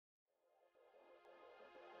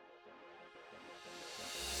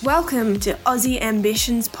Welcome to Aussie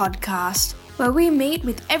Ambitions Podcast, where we meet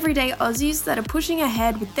with everyday Aussies that are pushing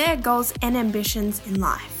ahead with their goals and ambitions in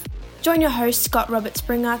life. Join your host Scott Robert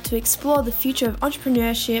Springer to explore the future of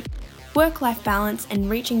entrepreneurship, work-life balance, and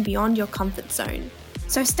reaching beyond your comfort zone.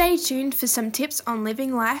 So stay tuned for some tips on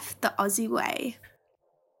living life the Aussie way.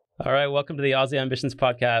 All right, welcome to the Aussie Ambitions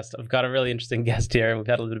Podcast. I've got a really interesting guest here. We've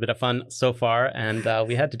had a little bit of fun so far, and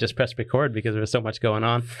we had to just press record because there was so much going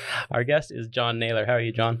on. Our guest is John Naylor. How are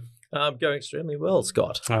you, John? I'm going extremely well,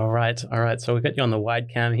 Scott. All right. So we got you on the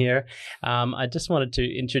wide cam here. I just wanted to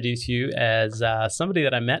introduce you as somebody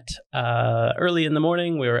that I met early in the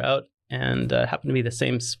morning. We were out and happened to be the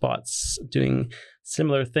same spots doing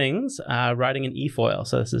similar things, riding an e-foil.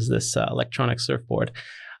 So this is this electronic surfboard.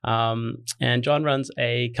 And John runs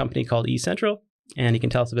a company called eCentral, and he can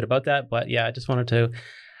tell us a bit about that. But yeah, I just wanted to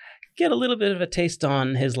get a little bit of a taste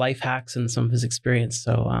on his life hacks and some of his experience.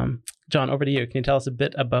 So, John, over to you. Can you tell us a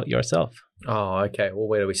bit about yourself? Oh, okay. Well,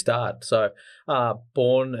 where do we start? So,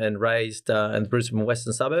 born and raised in the Brisbane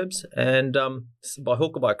Western suburbs, and by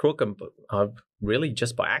hook or by crook, and really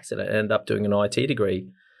just by accident, ended up doing an IT degree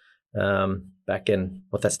back in,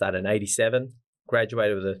 that started in 87,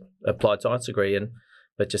 graduated with an applied science degree,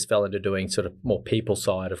 but just fell into doing sort of more people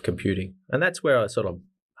side of computing. And that's where I sort of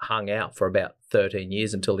hung out for about 13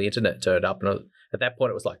 years until the internet turned up. And at that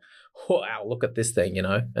point, it was like, wow, look at this thing,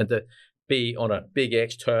 and to be on a big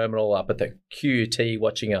X terminal up at the QUT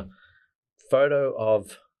watching a photo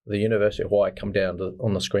of the University of Hawaii come down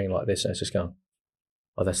on the screen like this, and it's just going,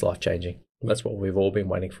 oh, that's life-changing. That's what we've all been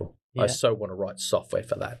waiting for. Yeah. I so want to write software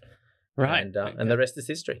for that. Right. And the rest is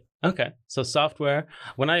history. Okay. So software,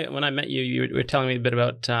 when I met you, you were telling me a bit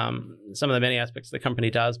about some of the many aspects the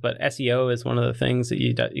company does, but SEO is one of the things that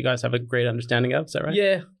you guys have a great understanding of. Is that right?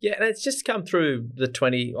 Yeah. And it's just come through the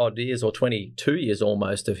 20 odd years or 22 years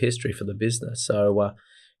almost of history for the business. So,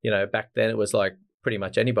 back then it was like pretty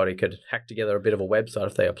much anybody could hack together a bit of a website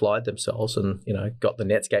if they applied themselves and, got the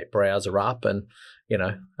Netscape browser up and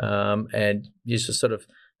you just sort of,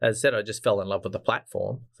 as I said, I just fell in love with the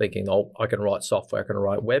platform, thinking, I can write software, I can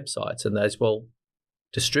write websites, and those,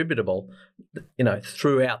 distributable,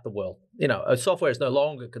 throughout the world. A software is no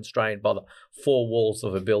longer constrained by the four walls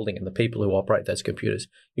of a building and the people who operate those computers.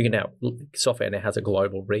 Software now has a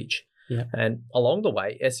global reach. Yeah. And along the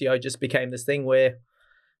way, SEO just became this thing where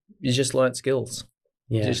you just learnt skills.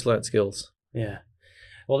 Yeah. You just learnt skills. Yeah.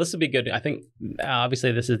 Well, this would be good. I think,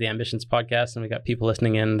 obviously, this is the Ambitions Podcast, and we got people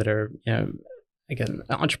listening in that are, again,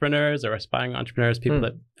 entrepreneurs or aspiring entrepreneurs, people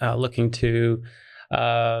that are looking to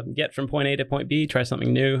get from point A to point B, try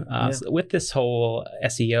something new. So with this whole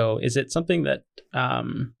SEO, is it something that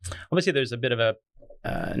obviously there's a bit of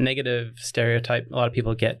a negative stereotype? A lot of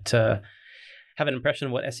people have an impression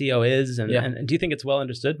of what SEO is, and do you think it's well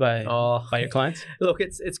understood by your clients? Look,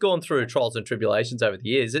 it's gone through trials and tribulations over the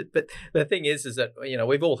years. But the thing is that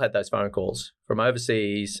we've all had those phone calls from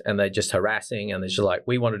overseas, and they're just harassing, and they're just like,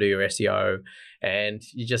 we want to do your SEO, and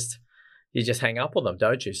you just hang up on them,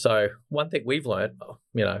 don't you? So one thing we've learned,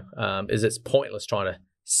 is it's pointless trying to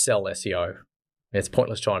sell SEO. It's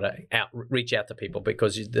pointless trying to reach out to people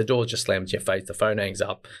because the door just slams in your face, the phone hangs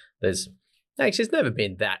up. Actually, it's never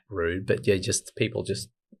been that rude, but people just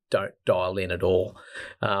don't dial in at all.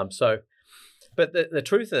 But the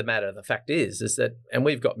truth of the matter, the fact is that, and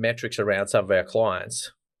we've got metrics around some of our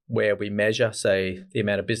clients where we measure, say, the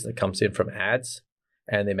amount of business that comes in from ads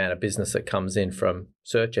and the amount of business that comes in from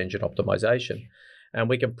search engine optimization. And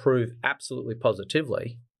we can prove absolutely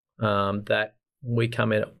positively that we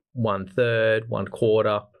come in at 1/3,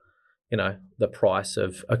 1/4, the price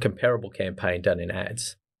of a comparable campaign done in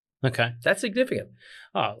ads. Okay. That's significant.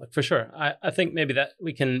 Oh, for sure. I think maybe that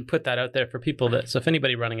we can put that out there for people so if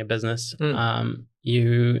anybody running a business,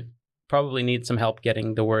 you probably need some help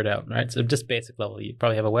getting the word out, right? So just basic level, you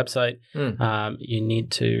probably have a website. You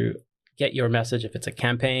need to get your message if it's a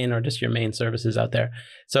campaign or just your main services out there.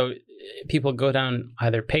 So people go down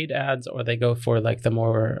either paid ads or they go for like the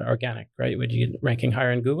more organic, right? Would you get ranking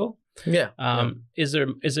higher in Google? Yeah. Is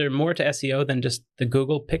there more to SEO than just the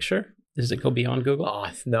Google picture? Does it go beyond Google?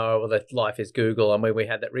 Oh, no, well, life is Google. I mean, we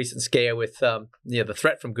had that recent scare with the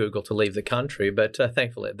threat from Google to leave the country, but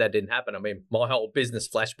thankfully that didn't happen. I mean, my whole business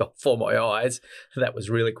flashed before my eyes. That was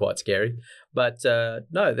really quite scary. But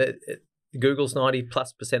no, Google's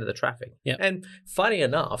 90+% of the traffic. Yeah. And funny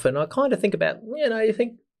enough, and I kind of think about, you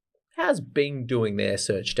think, how's Bing doing their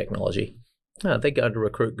search technology? They're going to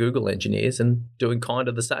recruit Google engineers and doing kind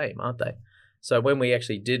of the same, aren't they? So when we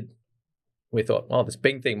actually we thought, this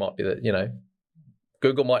Bing thing might be that,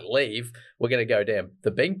 Google might leave. We're going to go down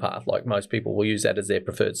the Bing path, like most people will use that as their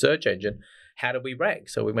preferred search engine. how did we rank?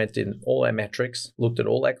 So we went in all our metrics, looked at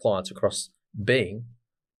all our clients across Bing,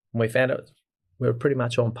 and we found out we were pretty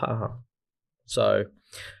much on par. So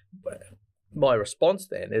my response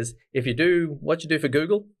then is, if you do what you do for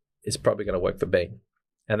Google, it's probably going to work for Bing.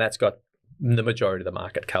 And that's got the majority of the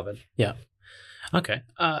market covered. Yeah. Okay.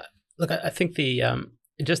 Look, I think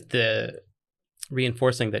just the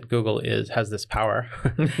reinforcing that Google has this power,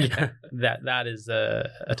 that is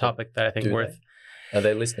a topic that I think worth. Are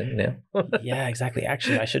they listening now? Yeah, exactly.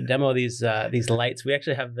 Actually, I should demo these lights. We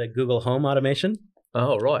actually have the Google Home automation.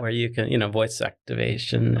 Oh, right. Where you can, voice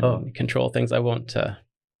activation and control things. I won't,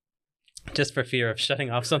 just for fear of shutting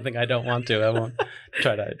off something I don't want to, I won't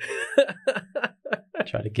try to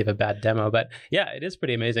give a bad demo. But yeah, it is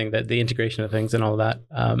pretty amazing that the integration of things and all that.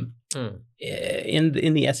 In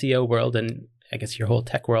the SEO world, and I guess your whole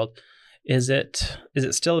tech world, is it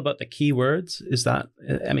still about the keywords? Is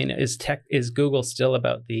Google still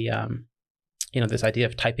about the this idea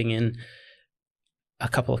of typing in a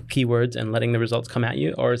couple of keywords and letting the results come at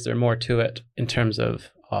you, or is there more to it in terms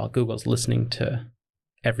of Google's listening to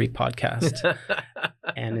every podcast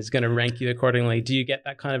and is going to rank you accordingly? Do you get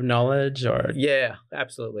that kind of knowledge? Or yeah,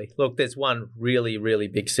 absolutely. Look, there's one really, really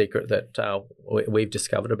big secret that we've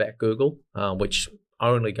discovered about Google, which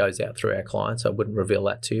only goes out through our clients. I wouldn't reveal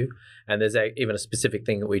that to you. And there's even a specific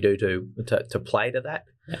thing that we do to play to that.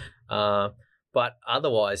 Yeah. But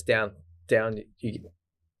otherwise, the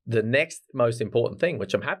next most important thing,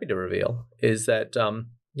 which I'm happy to reveal, is that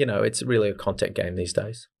it's really a content game these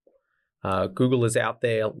days. Google is out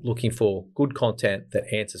there looking for good content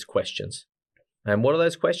that answers questions. And what are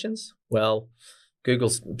those questions? Well,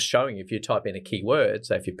 Google's showing you, if you type in a keyword,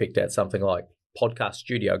 so if you picked out something like Podcast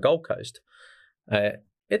Studio Gold Coast,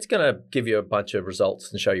 it's going to give you a bunch of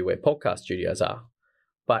results and show you where podcast studios are.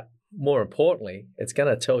 But more importantly, it's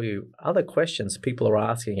going to tell you other questions people are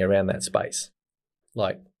asking around that space.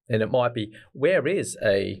 And it might be, where is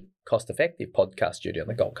a cost-effective podcast studio on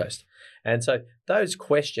the Gold Coast? And so those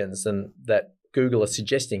questions that Google is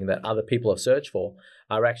suggesting that other people have searched for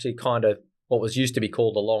are actually kind of what was used to be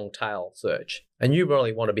called a long tail search. And you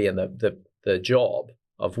really want to be in the job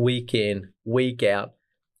of week in, week out,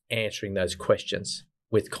 answering those questions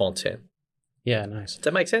with content. Yeah, nice. Does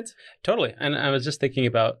that make sense? Totally. And I was just thinking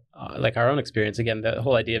about our own experience. Again, the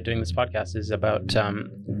whole idea of doing this podcast is about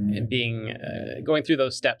going through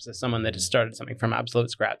those steps as someone that has started something from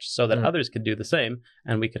absolute scratch, so that others could do the same,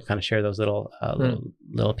 and we could kind of share those little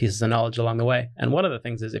pieces of knowledge along the way. And one of the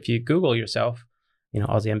things is, if you Google yourself,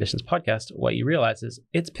 Aussie Ambitions podcast, what you realize is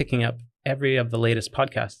it's picking up every of the latest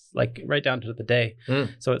podcasts, right down to the day.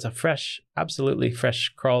 So it's a absolutely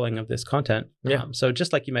fresh crawling of this content. Yeah. So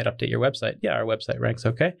just like you might update your website, our website ranks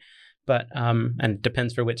okay, but and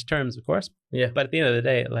depends for which terms, of course. Yeah. But at the end of the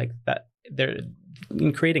day, that they're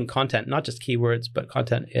in creating content, not just keywords, but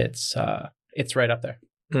content. It's right up there.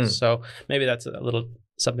 So maybe that's a little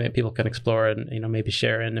something that people can explore and maybe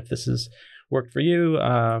share in if this is worked for you.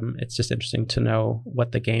 It's just interesting to know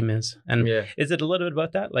what the game is. And is it a little bit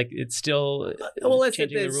about that? It's still changing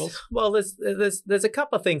the rules? Well, there's a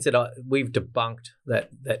couple of things that we've debunked that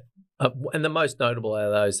and the most notable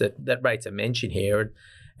are those that rates a mention here.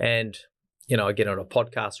 And I get on a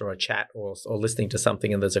podcast or a chat or listening to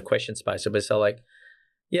something and there's a question space. So I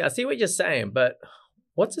see what you're saying, but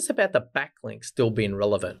what's this about the backlink still being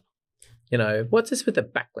relevant? What's this with the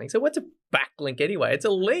backlink? So what's a backlink anyway? It's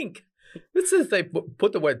a link. It says they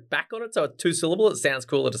put the word back on it, so it's 2 syllables. It sounds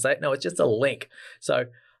cooler to say. No, it's just a link. So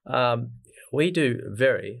we do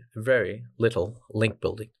very, very little link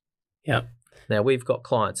building. Yeah. Now, we've got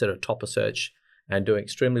clients that are top of search and doing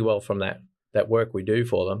extremely well from that work we do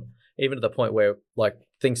for them, even to the point where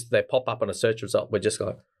things, they pop up on a search result, we're just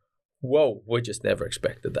like, whoa, we just never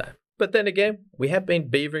expected that. But then again, we have been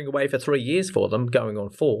beavering away for 3 years for them, going on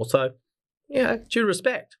 4. So, due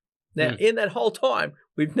respect. Now, in that whole time,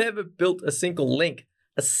 we've never built a single link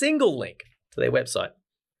to their website.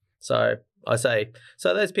 So I say,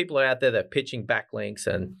 those people are out there that are pitching backlinks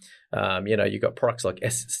and, you've got products like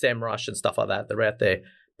SEMrush and stuff like that. They're out there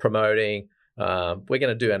promoting. We're going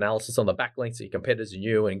to do analysis on the backlinks of your competitors and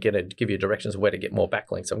you, and give you directions of where to get more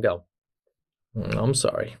backlinks. I'm going, I'm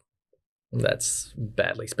sorry. That's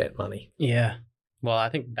badly spent money. Yeah. Well, I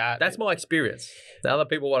think that's my experience. The other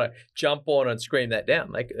people want to jump on and scream that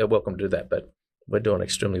down. They're welcome to do that, but we're doing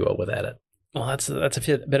extremely well without it. Well, that's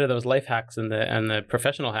a bit of those life hacks and the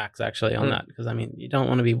professional hacks actually on that, because you don't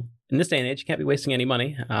want to be in this day and age. You can't be wasting any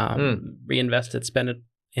money. Reinvest it, spend it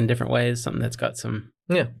in different ways. Something that's got some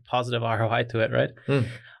positive ROI to it, right?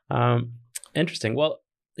 Interesting. Well,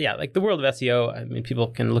 the world of SEO. People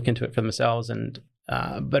can look into it for themselves, and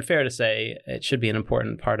But fair to say, it should be an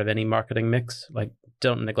important part of any marketing mix. Like,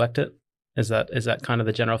 don't neglect it. Is that kind of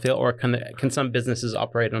the general feel, or can some businesses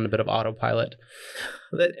operate on a bit of autopilot?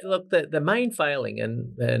 Look, the main failing,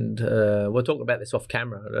 and we'll talk about this off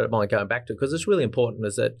camera. I don't mind going back to it because it's really important.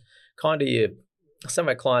 Is that kind of some of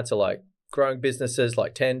our clients are like growing businesses,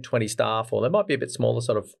 like 10, 20 staff, or they might be a bit smaller,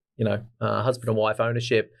 sort of husband and wife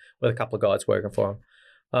ownership with a couple of guys working for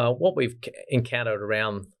them. What we've encountered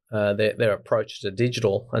around their approach to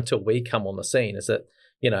digital until we come on the scene is that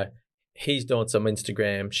he's doing some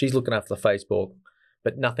Instagram, she's looking after the Facebook,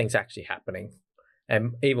 but nothing's actually happening.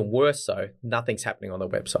 And even worse so, nothing's happening on the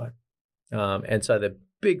website. And so the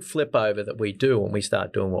big flip over that we do when we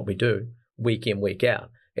start doing what we do week in, week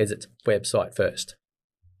out, is it's website first.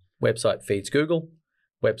 Website feeds Google,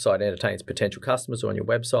 website entertains potential customers on your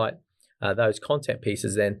website. Those content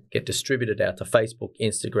pieces then get distributed out to Facebook,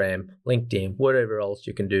 Instagram, LinkedIn, whatever else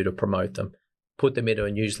you can do to promote them, put them into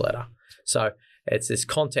a newsletter. So it's this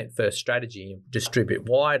content first strategy, distribute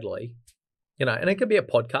widely, and it could be a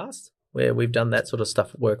podcast where we've done that sort of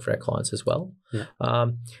stuff work for our clients as well. Yeah.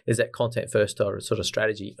 Is that content first sort of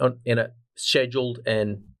strategy in a scheduled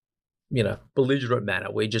and, belligerent manner.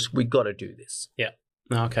 We got to do this. Yeah.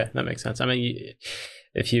 Okay. That makes sense. I mean,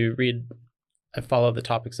 if you follow the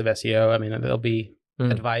topics of SEO, I mean, there'll be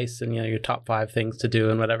advice and, your top 5 things to do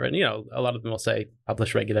and whatever. And, a lot of them will say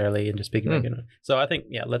publish regularly and just speak regularly. So I think,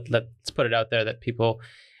 let's put it out there that people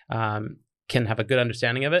can have a good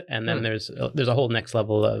understanding of it. And then there's a whole next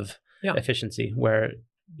level of efficiency where,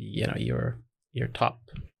 you're top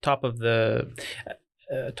of the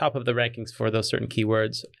rankings for those certain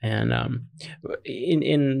keywords. And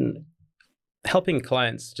in helping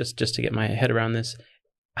clients, just to get my head around this,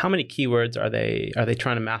 how many keywords are they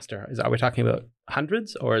trying to master? Are we talking about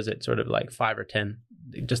hundreds, or is it sort of like 5 or 10,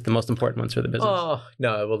 just the most important ones for the business? Oh,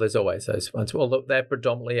 no. Well, there's always those ones. Well, look, they're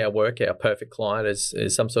predominantly our work. Our perfect client is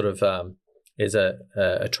some sort of is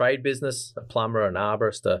a trade business, a plumber, an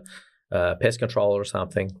arborist, a pest controller or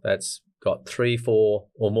something that's got 3, 4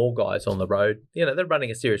 or more guys on the road. They're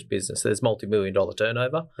running a serious business. There's multi-million-dollar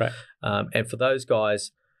turnover. Right. And for those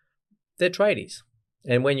guys, they're tradies.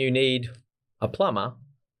 And when you need a plumber,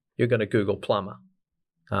 you're going to Google plumber.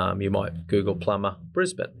 You might Google plumber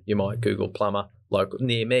Brisbane. You might Google plumber local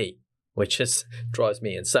near me, which just drives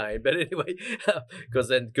me insane. But anyway, because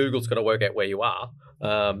then Google's got to work out where you are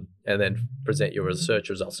and then present your search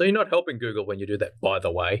results. So you're not helping Google when you do that, by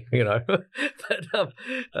the way,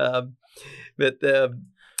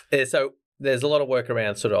 So there's a lot of work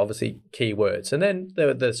around sort of obviously keywords. And then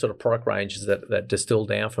the sort of product ranges that distill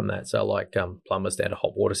down from that. So like plumbers down to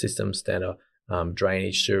hot water systems, down to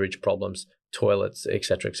drainage, sewage problems, toilets, et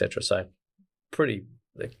cetera, et cetera. So pretty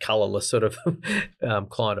colorless sort of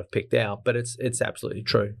client I've picked out, but it's absolutely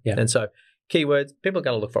true. Yeah. And so keywords, people are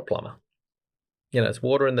going to look for a plumber. It's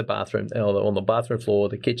water in the bathroom, or on the bathroom floor,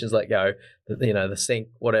 the kitchen's let go, the sink,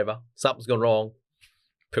 whatever, something's gone wrong,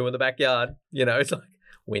 poo in the backyard, it's like,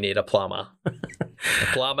 we need a plumber. A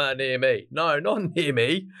plumber near me. No, not near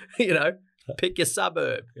me, Pick your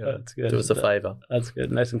suburb. That's good. Do us a favor. That's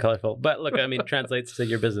good. Nice and colorful. But look, I mean, it translates to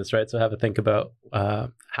your business, right? So have a think about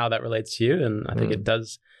how that relates to you. And I think it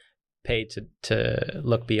does pay to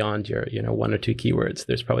look beyond your 1 or 2 keywords.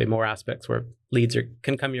 There's probably more aspects where leads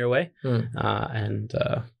can come your way. And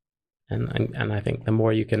I think the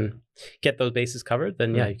more you can get those bases covered,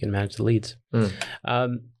 then you can manage the leads.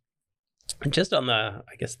 Just on the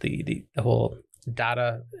whole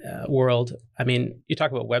data world, I mean, you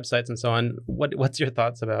talk about websites and so on. What's your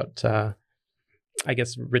thoughts about,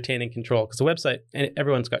 retaining control? Because the website,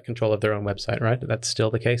 everyone's got control of their own website, right? That's still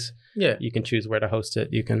the case. Yeah. You can choose where to host it.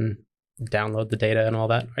 You can download the data and all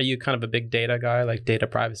that. Are you kind of a big data guy, like data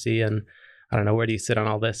privacy? And I don't know, where do you sit on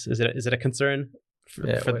all this? Is it a concern for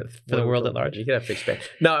the world at large? You can have to expand.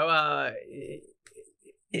 No,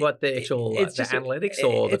 what the actual the analytics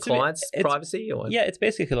or the client's privacy? Or? Yeah, it's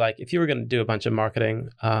basically like if you were going to do a bunch of marketing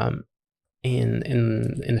in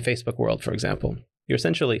the Facebook world, for example, you're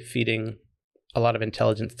essentially feeding a lot of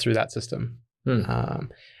intelligence through that system.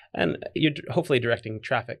 And you're hopefully directing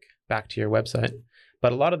traffic back to your website.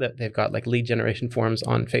 But a lot of that, they've got like lead generation forms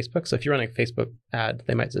on Facebook. So if you're running a Facebook ad,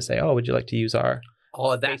 they might just say, "Oh, would you like to use our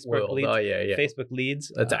that Facebook world? Leads, Facebook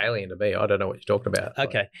leads?" That's alien to me. I don't know what you're talking about.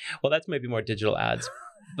 Okay, well, that's maybe more digital ads.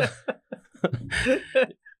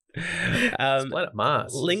 Planet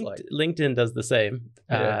Mars. LinkedIn does the same.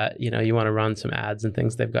 You want to run some ads and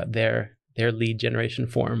things. They've got their lead generation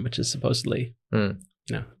form, which is supposedly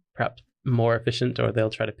perhaps more efficient, or they'll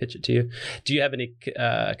try to pitch it to you. Do you have any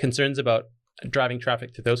concerns about driving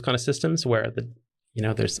traffic through those kind of systems where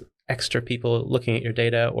there's extra people looking at your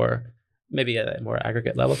data, or maybe at a more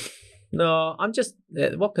aggregate level? No, I'm just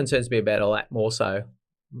what concerns me about all that more so.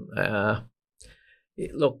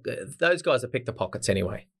 Look, those guys have picked the pockets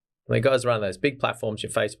anyway. The guys run those big platforms,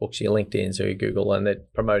 your Facebooks, your LinkedIn's, or your Google, and they're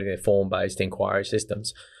promoting their form-based inquiry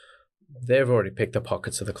systems. They've already picked the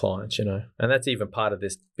pockets of the clients, and that's even part of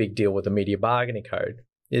this big deal with the media bargaining code.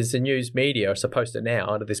 Is the news media are supposed to now,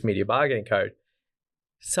 under this media bargaining code,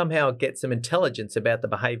 somehow get some intelligence about the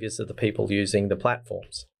behaviours of the people using the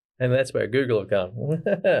platforms. And that's where Google have gone,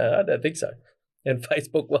 I don't think so. And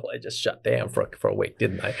Facebook, well, they just shut down for a week,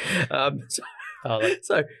 didn't they?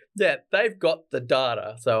 So, yeah, they've got the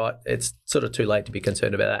data. So it's sort of too late to be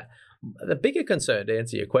concerned about that. The bigger concern, to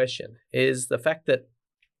answer your question, is the fact that,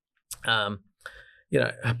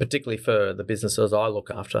 particularly for the businesses I look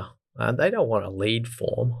after, they don't want a lead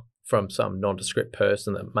form from some nondescript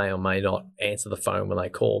person that may or may not answer the phone when they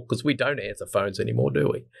call, because we don't answer phones anymore, do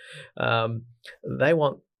we? They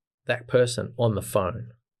want that person on the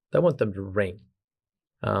phone. They want them to ring.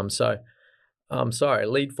 So I'm sorry,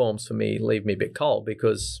 lead forms for me leave me a bit cold,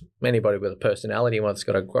 because anybody with a personality, anyone that's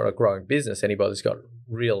got a growing business, anybody that's got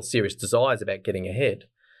real serious desires about getting ahead,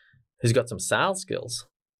 who's got some sales skills,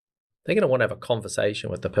 they're going to want to have a conversation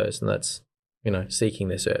with the person that's, seeking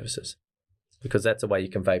their services, because that's the way you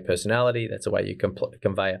convey personality. That's the way you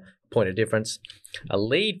convey a point of difference. A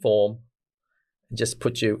lead form just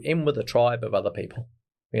puts you in with a tribe of other people,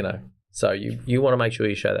 So you want to make sure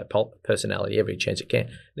you show that personality every chance you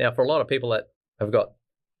can. Now, for a lot of people that have got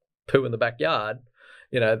poo in the backyard,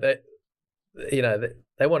 they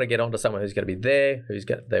want to get onto someone who's going to be there,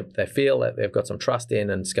 they feel that they've got some trust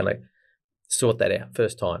in, and it's going to sort that out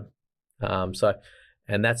first time.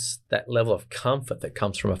 And that's that level of comfort that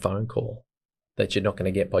comes from a phone call that you're not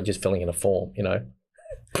going to get by just filling in a form.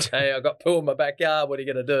 Hey, I got poo in my backyard. What are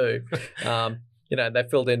you going to do? They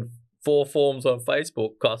filled in 4 forms on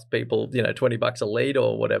Facebook, cost people, $20 a lead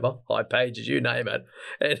or whatever, high pages, you name it.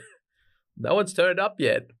 And no one's turned up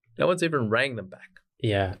yet. No one's even rang them back.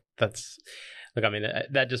 Yeah,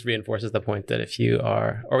 that just reinforces the point that if you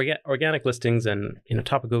are organic listings and,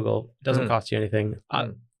 top of Google, it doesn't cost you anything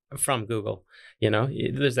from Google,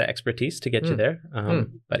 there's that expertise to get you there.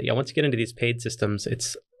 But yeah, once you get into these paid systems,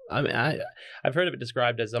 I've heard of it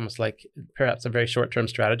described as almost like perhaps a very short-term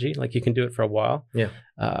strategy. Like you can do it for a while,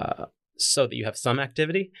 so that you have some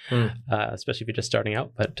activity, especially if you're just starting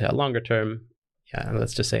out. But longer term,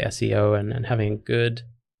 let's just say SEO and having a good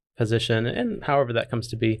position, and however that comes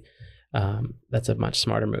to be, that's a much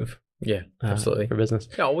smarter move. Yeah, absolutely. For business.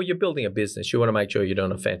 Yeah, well, you're building a business. You want to make sure you're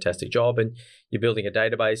doing a fantastic job, and you're building a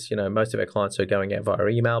database. Most of our clients are going out via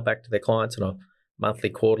email back to their clients on a monthly,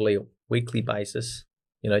 quarterly, weekly basis.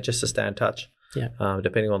 Just to stay in touch,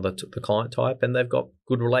 depending on the client type, and they've got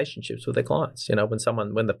good relationships with their clients. When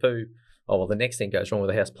the next thing goes wrong with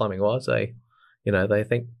the house plumbing wise, they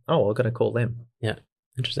think, we're going to call them. Yeah,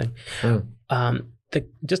 interesting.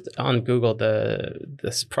 Just on Google,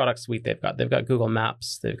 this product suite they've got Google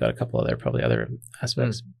Maps, they've got a couple other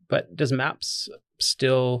aspects. But does Maps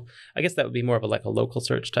still? I guess that would be more of a local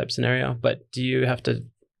search type scenario. But do you have to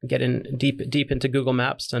get in deep into Google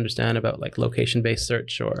Maps to understand about location-based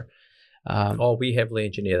search or? We heavily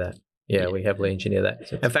engineer that. Yeah, we heavily engineer that.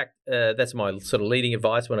 In fact, that's my sort of leading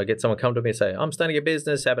advice when I get someone come to me and say, I'm starting a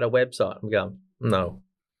business, how about a website? I'm going, no.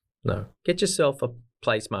 Get yourself a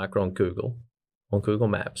place marker on Google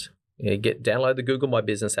Maps. Download the Google My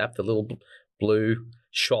Business app, the little blue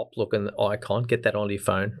shop-looking icon. Get that onto your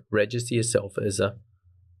phone. Register yourself as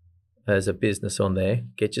a business on there.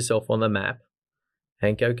 Get yourself on the map.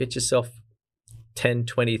 And go get yourself 10,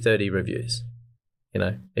 20, 30 reviews.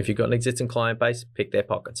 If you've got an existing client base, pick their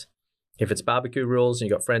pockets. If it's barbecue rules and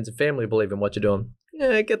you've got friends and family who believe in what you're doing,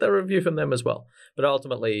 get that review from them as well. But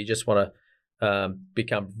ultimately, you just want to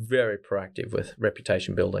become very proactive with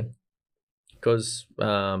reputation building. Because,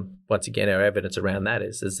 once again, our evidence around that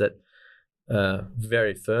is that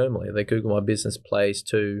very firmly that Google My Business plays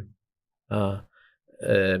to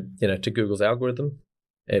Google's algorithm.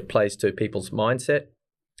 It plays to people's mindset.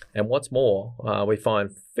 And what's more, we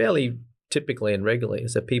find fairly typically and regularly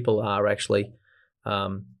is that people are actually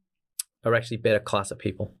better class of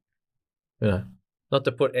people. Not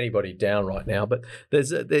to put anybody down right now, but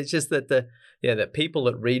there's just that people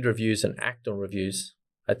that read reviews and act on reviews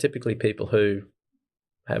are typically people who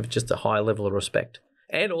have just a high level of respect,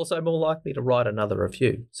 and also more likely to write another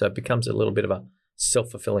review. So it becomes a little bit of a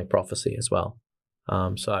self-fulfilling prophecy as well.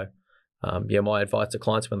 My advice to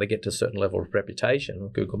clients when they get to a certain level of reputation on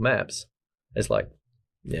Google Maps is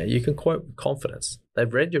you can quote with confidence.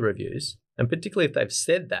 They've read your reviews, and particularly if they've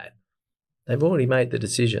said that, they've already made the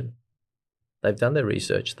decision. They've done their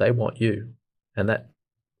research. They want you, and that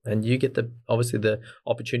and you get the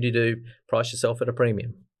opportunity to price yourself at a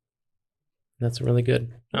premium. That's really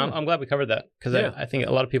good. I'm glad we covered that because I think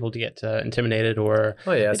a lot of people get intimidated or.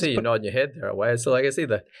 Oh yeah, I see you nodding your head there away. So like I see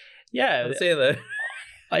the. Yeah, I see the.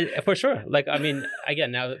 For sure. Like, I mean,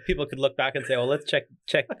 again, now people could look back and say, well, let's check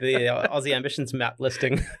the Aussie Ambitions map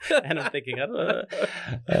listing. And I'm thinking, I don't know,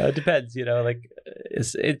 it depends, like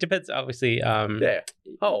it depends, obviously. Yeah.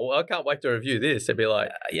 Oh, well, I can't wait to review this. It'd be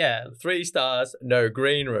like, 3 stars, no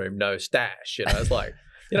green room, no stash. It's like,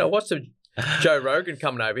 what's the Joe Rogan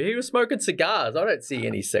coming over? He was smoking cigars. I don't see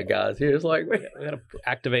any cigars. He was like, we got to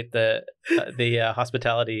activate the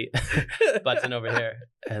hospitality button over here.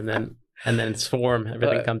 And then swarm,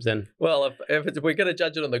 everything comes in. Well, if we're going to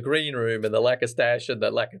judge it on the green room and the lack of stash and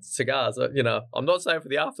the lack of cigars, I'm not saying for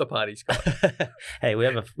the after party, Scott. Hey, we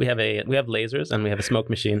have lasers and we have a smoke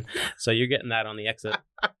machine, so you're getting that on the exit.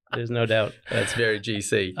 There's no doubt. That's very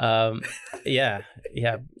GC. Yeah,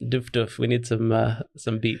 doof. We need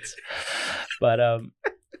some beats, but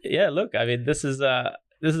look, I mean, this is a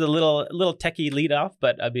little techie lead off,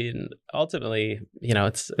 but I mean, ultimately,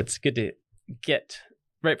 it's good to get.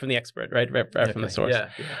 Right from the expert, right from the source.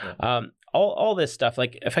 Yeah. All this stuff,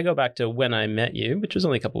 like if I go back to when I met you, which was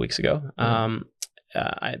only a couple of weeks ago,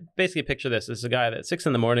 I basically picture this as a guy that's 6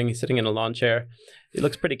 a.m, he's sitting in a lawn chair. He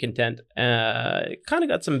looks pretty content. Kind of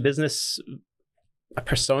got some business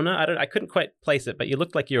persona. I couldn't quite place it, but you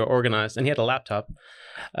looked like you were organized, and he had a laptop.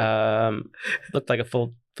 Looked like a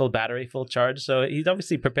full battery, full charge. So he's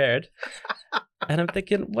obviously prepared. And I'm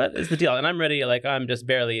thinking, what is the deal? And I'm ready, like I'm just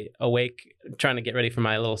barely awake, trying to get ready for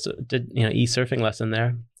my little, e-surfing lesson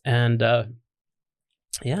there. And and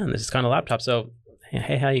this is kind of laptop. So,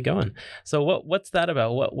 hey, how you going? So what's that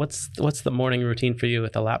about? What's the morning routine for you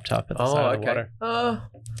with a laptop at the side of the water?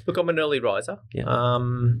 Look, I'm an early riser. Yeah.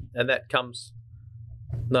 And that comes.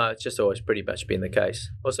 No, it's just always pretty much been the case.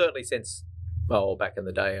 Well, certainly since back in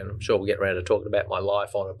the day, and I'm sure we'll get around to talking about my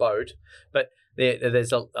life on a boat, but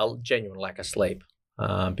there's a genuine lack of sleep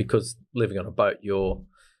because living on a boat,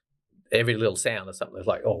 every little sound or something is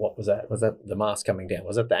like, oh, what was that? Was that the mast coming down?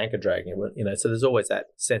 Was that the anchor dragging? So there's always that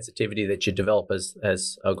sensitivity that you develop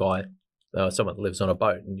as a guy, someone that lives on a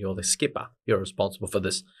boat, and you're the skipper. You're responsible for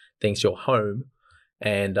this thing's your home,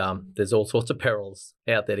 and there's all sorts of perils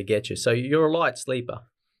out there to get you. So you're a light sleeper.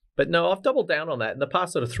 But no, I've doubled down on that. In the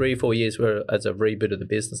past sort of 3 or 4 years, where as I've rebooted the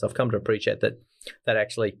business, I've come to appreciate that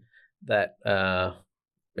actually that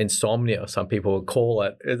insomnia, some people would call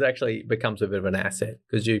it, actually becomes a bit of an asset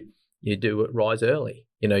because you do rise early.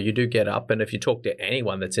 You do get up, and if you talk to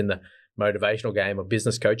anyone that's in the motivational game or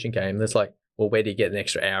business coaching game, that's like, well, where do you get an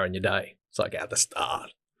extra hour in your day? It's like at the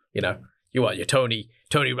start. You want your Tony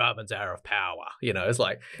Robbins hour of power. It's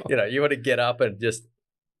like, you want to get up and just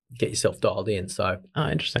get yourself dialed in. So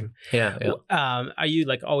interesting. Yeah. Are you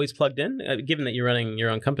like always plugged in, given that you're running your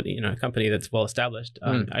own company, a company that's well established?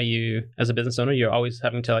 Are you, as a business owner, you're always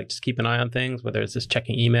having to like just keep an eye on things, whether it's just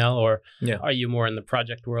checking email, or are you more in the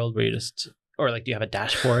project world where you just, or like, do you have a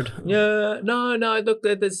dashboard? No. Look,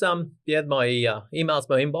 there's my email's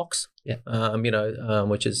my inbox. Yeah.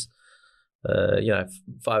 Which is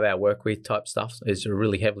 5-hour work week type stuff is a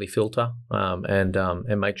really heavily filter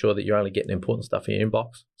and make sure that you're only getting important stuff in your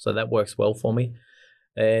inbox. So that works well for me.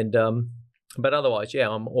 And but otherwise,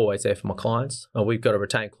 I'm always there for my clients. We've got a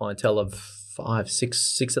retained clientele of 5,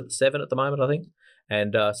 6, 7 at the moment, I think.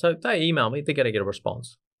 And so they email me, they're going to get a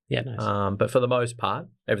response. Yeah, nice. But for the most part,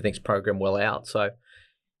 everything's programmed well out. So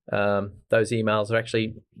those emails are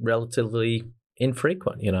actually relatively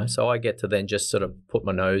infrequent, so I get to then just sort of poke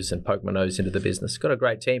my nose into the business. Got a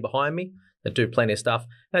great team behind me that do plenty of stuff.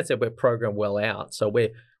 That said, we're programmed well out. So we're,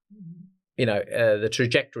 the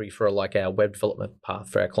trajectory for like our web development path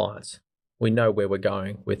for our clients, we know where we're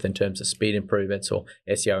going with in terms of speed improvements or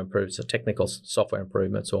SEO improvements or technical software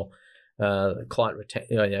improvements or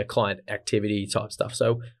client activity type stuff.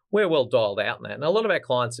 So we're well dialed out in that. And a lot of our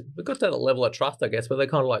clients, we've got that level of trust, I guess, where they're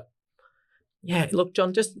kind of like, yeah, look,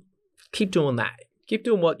 John, just keep doing that. Keep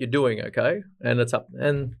doing what you're doing, okay? And it's up.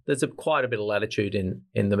 And there's quite a bit of latitude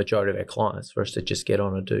in the majority of our clients for us to just get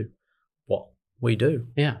on and do what we do.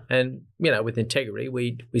 Yeah. And, with integrity,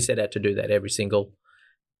 we set out to do that every single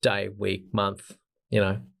day, week, month,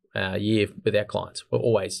 year with our clients. We're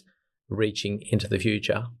always reaching into the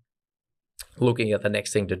future, looking at the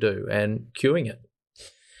next thing to do and queuing it.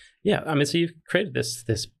 Yeah. I mean, so you've created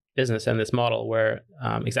this business and this model where,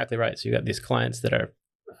 exactly right. So you got these clients that are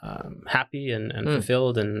happy and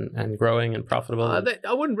fulfilled and growing and profitable.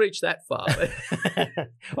 I wouldn't reach that far.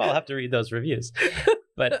 Well, I'll have to read those reviews.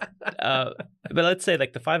 But let's say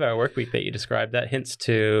like the 5-hour work week that you described, that hints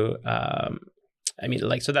to I mean,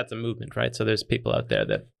 like, so that's a movement, right? So there's people out there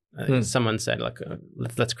that someone said, like,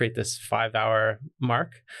 let's create this 5-hour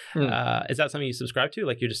mark. Is that something you subscribe to?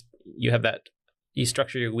 Like, you have that, you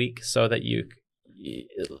structure your week so that you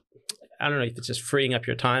I don't know if it's just freeing up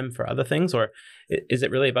your time for other things, or is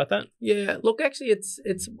it really about that? Yeah, look, actually, it's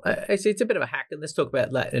a bit of a hack, and let's talk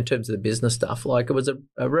about that in terms of the business stuff. Like, it was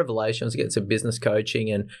a revelation. I was getting some business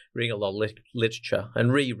coaching and reading a lot of literature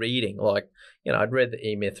and rereading. Like, I'd read the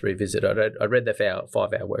E-Myth Revisited. I read the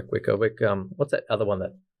 5-Hour Work Week. What's that other one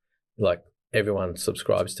that like everyone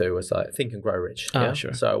subscribes to? Was like Think and Grow Rich. Oh,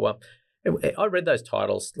 sure. So I read those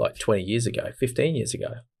titles like 20 years ago, 15 years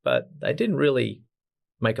ago, but they didn't really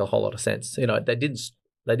make a whole lot of sense. They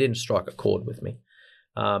didn't strike a chord with me.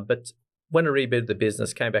 But when I rebooted the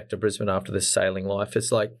business, came back to Brisbane after this sailing life,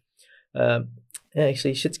 it's like,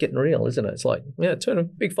 actually, shit's getting real, isn't it? It's like,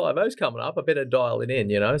 big 5-0's coming up. I better dial it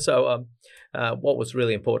in, So what was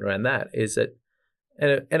really important around that is that,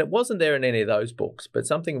 and it wasn't there in any of those books, but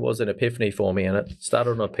something was an epiphany for me, and it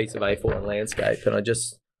started on a piece of A4 in landscape, and I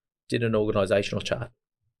just did an organisational chart.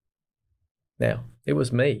 Now, it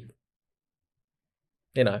was me.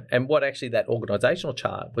 And what actually that organisational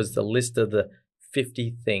chart was the list of the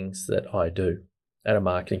 50 things that I do. Had a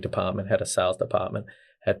marketing department, had a sales department,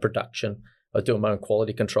 had production. I was doing my own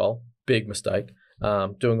quality control, big mistake,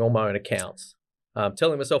 doing all my own accounts,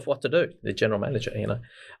 telling myself what to do, the general manager,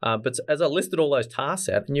 But as I listed all those tasks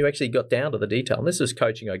out, and you actually got down to the detail, and this was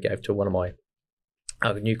coaching I gave to one of my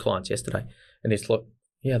new clients yesterday, and he's like,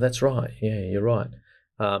 yeah, that's right. Yeah, you're right.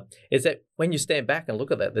 Is that when you stand back and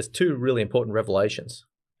look at that, there's two really important revelations.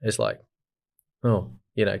 It's like,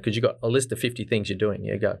 because you got a list of 50 things you're doing.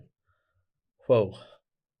 You go, whoa,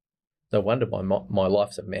 no wonder my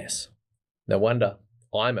life's a mess. No wonder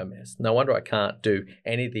I'm a mess. No wonder I can't do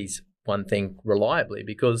any of these one thing reliably,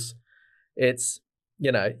 because it's,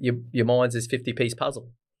 your mind's this 50-piece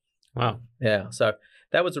puzzle. Wow. Yeah. So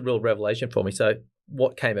that was a real revelation for me. So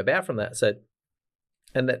what came about from that said,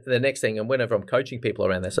 and the next thing, and whenever I'm coaching people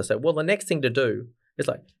around this, I say, well, the next thing to do is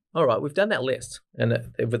like, all right, we've done that list, and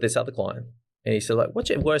with this other client, and he said, like, what's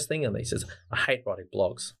your worst thing? And he says, I hate writing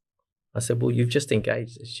blogs. I said, well, you've just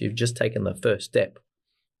engaged this. You've just taken the first step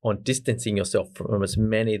on distancing yourself from as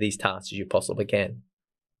many of these tasks as you possibly can,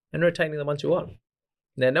 and retaining the ones you want.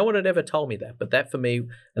 Now, no one had ever told me that, but that for me,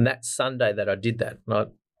 and that Sunday that I did that, and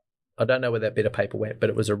I don't know where that bit of paper went, but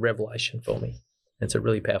it was a revelation for me. It's a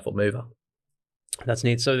really powerful mover. That's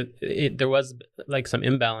neat. So there was like some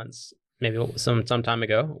imbalance maybe some time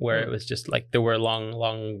ago where it was just like there were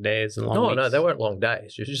long days and long weeks. No, they weren't long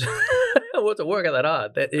days. You just wasn't working that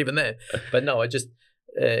hard even then. But no, I just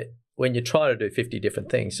when you try to do 50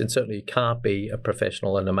 different things, and certainly you can't be a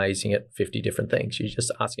professional and amazing at 50 different things. You're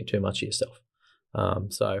just asking too much of yourself.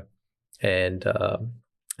 And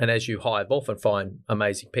as you hive off and find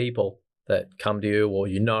amazing people that come to you, or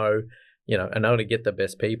and only get the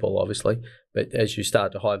best people, obviously. But as you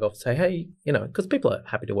start to hive off, say, hey, because people are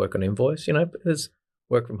happy to work on invoice, there's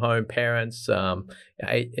work from home parents,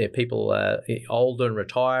 people older and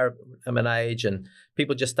retire an age, and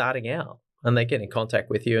people just starting out, and they get in contact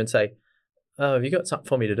with you and say, oh, have you got something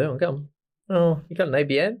for me to do? And go, oh, you got an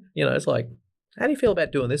ABN? It's like, how do you feel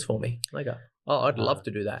about doing this for me? And they go, oh, I'd love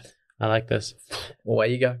to do that. I like this. Well, away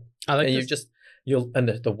you go. I like and this. And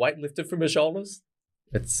the weight lifted from your shoulders.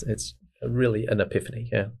 It's really an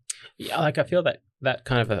epiphany. Yeah, like I feel that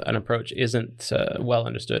kind of an approach isn't well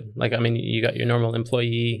understood. Like, I mean, you got your normal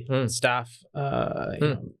employee staff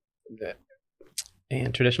and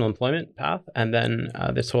traditional employment path, and then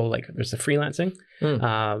this whole there's the freelancing.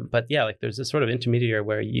 But yeah, like there's this sort of intermediary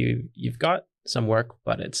where you've got some work,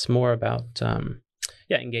 but it's more about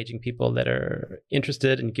engaging people that are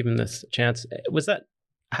interested and giving this a chance.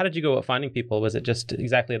 How did you go about finding people? Was it just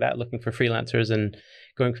exactly that, looking for freelancers and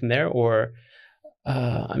going from there? Or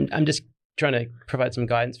I'm just trying to provide some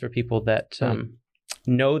guidance for people that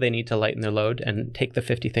know they need to lighten their load and take the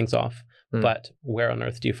 50 things off. But where on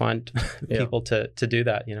earth do you find people to do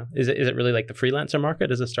that? Is it really like the freelancer market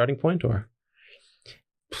as a starting point, or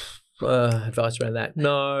advice around that?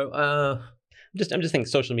 No. I'm just thinking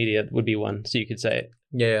social media would be one. So you could say,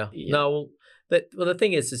 no. The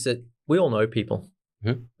thing is that we all know people.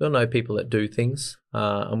 Mm-hmm. We all know people that do things,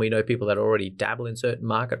 and we know people that already dabble in certain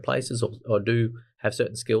marketplaces or do have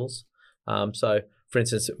certain skills. So, for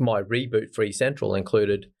instance, my reboot for eCentral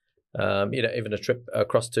included, even a trip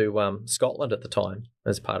across to Scotland at the time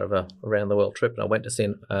as part of a around the world trip, and I went to see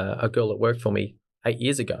a girl that worked for me 8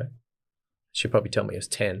 years ago. She'd probably tell me it was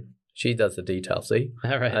 10. She does the detail. See,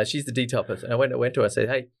 all right. She's the detail person. I went to her. I said,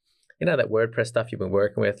 hey, that WordPress stuff you've been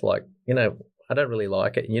working with, I don't really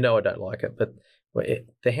like it. And I don't like it, but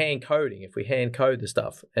the hand coding, if we hand code the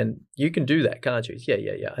stuff, and you can do that, can't you?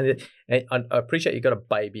 Yeah. And I appreciate you got a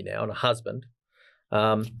baby now and a husband.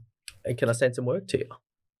 And can I send some work to you?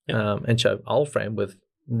 Yeah. And show old friend with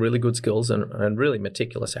really good skills and really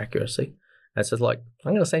meticulous accuracy. And so it's like,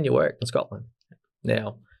 I'm going to send you work in Scotland.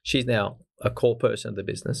 Now, she's now a core person of the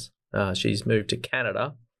business. She's moved to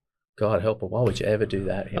Canada. God help her. Why would you ever do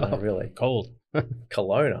that? Really. Cold.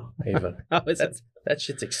 Kelowna, even. That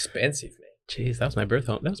shit's expensive, man. Jeez, that was my birth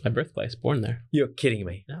home. That was my birthplace. Born there. You're kidding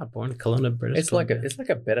me. Yeah, born in Kelowna, British It's like Columbia.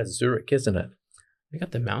 a better Zurich, isn't it? We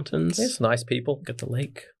got the mountains. It's nice people. Got the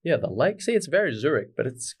lake. Yeah, the lake. See, it's very Zurich, but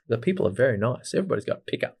the people are very nice. Everybody's got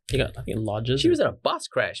pickup. You got, I think, lodges. She was in a bus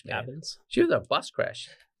crash, man. cabins. She was in a bus crash.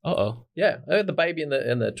 Uh-oh. Yeah, I had the baby in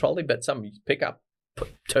the trolley, but some pickup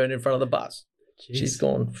turned in front of the bus. Jeez. She's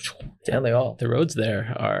gone down the aisle. The roads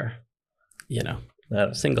there are,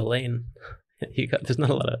 No, single lane. There's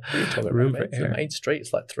not a lot of room for It's air. the main street.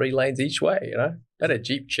 It's like 3 lanes each way, Had a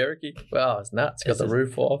Jeep Cherokee. Wow, it's nuts. Got the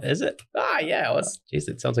roof off. Is it? Yeah. It was. Jeez,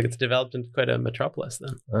 it sounds like it's developed into quite a metropolis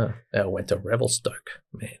then. I went to Revelstoke,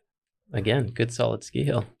 man. Again, good solid ski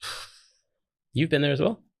hill. You've been there as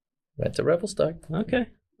well? Went to Revelstoke. Okay.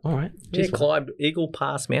 All right. Yeah, Jeez, climbed Eagle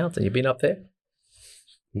Pass Mountain. You been up there?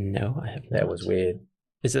 no, I have not. That was weird.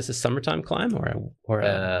 Is this a summertime climb or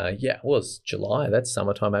a, Yeah, it was July. That's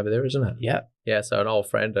summertime over there, isn't it? yeah? Yeah, so an old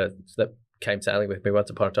friend that came sailing with me once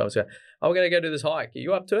upon a time was going, we're going to go do this hike. Are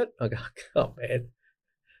you up to it? I go, oh, man.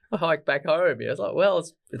 I hike back home. I was like, well,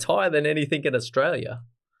 it's higher than anything in Australia.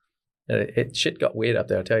 And shit got weird up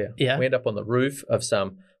there, I tell you. Yeah. We ended up on the roof of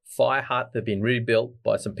some fire hut that had been rebuilt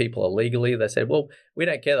by some people illegally. They said, well, we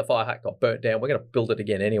don't care the fire hut got burnt down. We're going to build it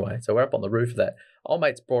again anyway. So we're up on the roof of that. Old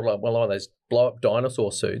mate's brought one of those blow-up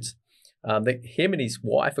dinosaur suits. Him and his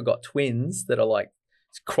wife have got twins that are like,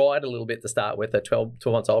 cried a little bit to start with. They're 12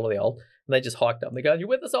 months older than the old. And they just hiked up and they go, you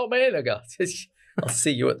with us, old man? I go, I'll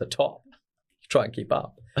see you at the top. Try and keep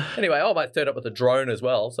up. Anyway, old mate turned up with a drone as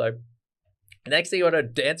well. So next thing you know,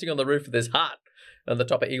 dancing on the roof of this hut on the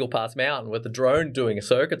top of Eagle Pass Mountain with the drone doing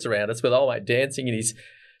circuits around us with old mate dancing in his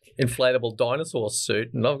inflatable dinosaur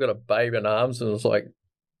suit. And I've got a baby in arms and it's like,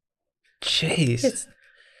 Jeez.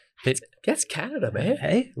 that's Canada, man.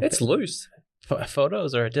 Hey, It's loose.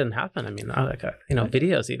 photos or it didn't happen. I mean,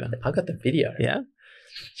 videos even. I got the video. Yeah.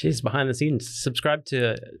 Jeez, behind the scenes. Subscribe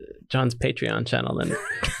to John's Patreon channel and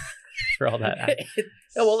for all that.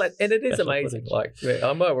 And it is Special amazing. footage. Like,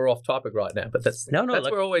 I know we're off topic right now, but that's look,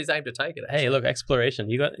 where we always aim to take it. Hey, look, exploration.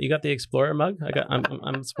 You got the Explorer mug.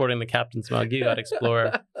 I'm sporting the Captain's mug. You got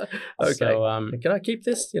Explorer. Okay. So, can I keep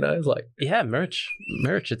this? It's like, yeah, merch.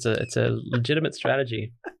 It's a legitimate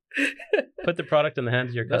strategy. Put the product in the hands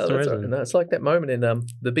of your customers. No, no, it's like that moment in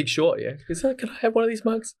The Big Short. Yeah, it's like, can I have one of these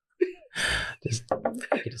mugs? You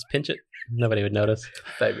just pinch it. Nobody would notice.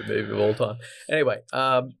 Favorite movie of all time. Anyway,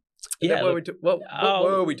 Yeah. what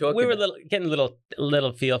were we talking? We were about? getting a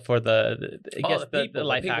little feel for the life people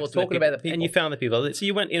hacks. talking about the people. And you found the people. So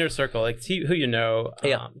you went inner circle, like see who you know.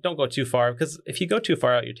 Yeah. Don't go too far because if you go too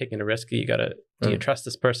far out, you're taking a risk. You gotta do you trust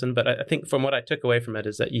this person? But I think from what I took away from it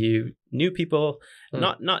is that you knew people,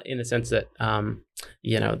 not in the sense that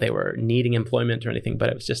they were needing employment or anything, but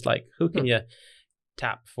it was just like who can you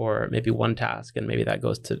tap for maybe one task and maybe that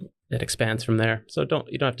goes to it expands from there. So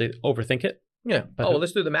you don't have to overthink it. Yeah. But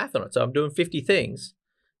let's do the math on it. So I'm doing 50 things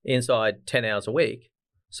inside 10 hours a week.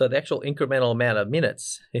 So the actual incremental amount of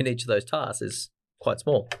minutes in each of those tasks is quite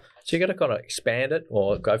small. So you got to kind of expand it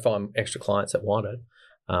or go find extra clients that want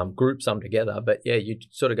it, group some together. But yeah, you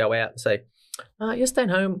sort of go out and say, you're staying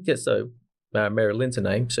home. Yeah, so Mary Lynn's her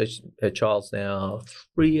name. So her child's now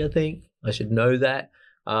 3, I think. I should know that.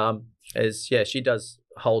 She does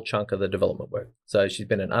a whole chunk of the development work. So she's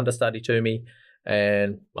been an understudy to me.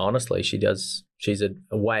 And honestly, she's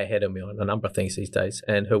a way ahead of me on a number of things these days,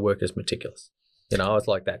 and her work is meticulous. I was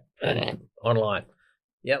like that online.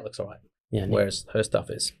 Yeah, it looks all right. Yeah. Neat. Whereas her stuff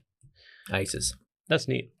is aces. That's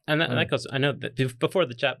neat. And that goes, I know that before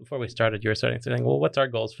we started, you were starting to think, well, what's our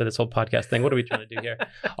goals for this whole podcast thing? What are we trying to do here?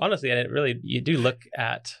 Honestly, you do look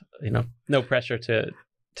at, no pressure to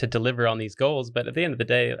deliver on these goals, but at the end of the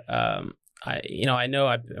day, I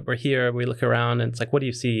know we're here, we look around and it's like, what do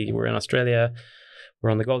you see? We're in Australia, we're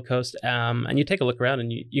on the Gold Coast, and you take a look around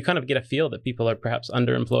and you kind of get a feel that people are perhaps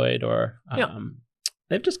underemployed or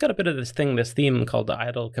they've just got a bit of this theme called the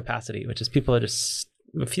idle capacity, which is people are just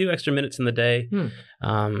a few extra minutes in the day,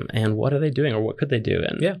 and what are they doing or what could they do?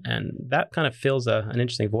 And that kind of fills an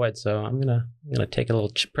interesting void. So I'm gonna take a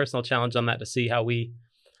little personal challenge on that to see how we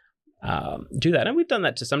do that. And we've done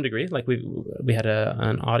that to some degree. Like we had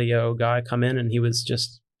an audio guy come in and he was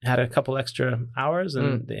just had a couple extra hours,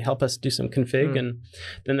 and they help us do some config, and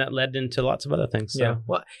then that led into lots of other things. So. Yeah,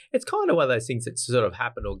 well, it's kind of one of those things that sort of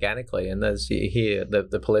happened organically, and as you hear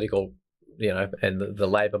the political, and the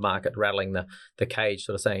labour market rattling the cage,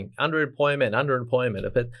 sort of saying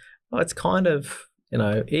underemployment, but it's kind of,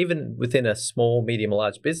 even within a small, medium,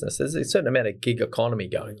 large business, there's a certain amount of gig economy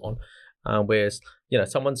going on, whereas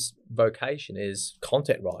someone's vocation is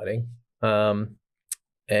content writing.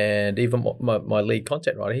 And even my lead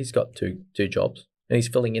content writer, he's got two jobs, and he's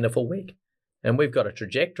filling in a full week. And we've got a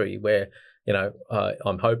trajectory where,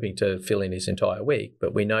 I'm hoping to fill in his entire week,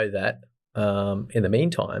 but we know that in the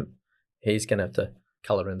meantime, he's going to have to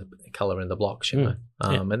color in the blocks, and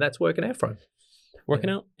that's working out for him.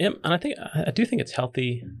 Working out, yeah. And I do think it's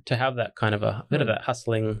healthy to have that kind of a bit of that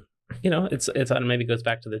hustling. It's maybe goes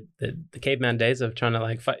back to the caveman days of trying to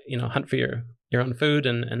like fight, hunt for your own food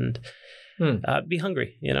and be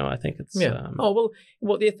hungry. I think it's Well,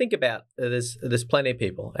 you think about there's plenty of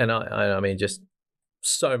people, and I mean just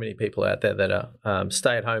so many people out there that are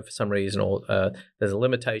stay at home for some reason, or there's a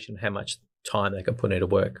limitation how much time they can put into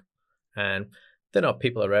work, and they're not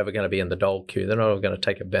people that are ever going to be in the dole queue. They're not ever going to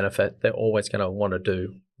take a benefit. They're always going to want to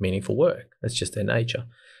do meaningful work. That's just their nature.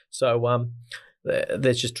 So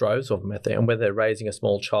there's just droves of them out there, and whether they're raising a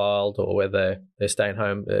small child or whether they're staying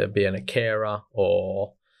home, being a carer,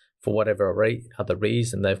 or for whatever other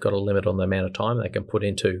reason, they've got a limit on the amount of time they can put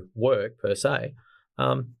into work per se.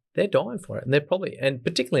 They're dying for it, and they're probably, and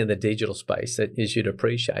particularly in the digital space, that is you'd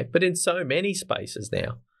appreciate. But in so many spaces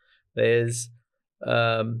now, there's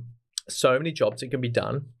so many jobs that can be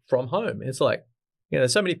done from home. It's like,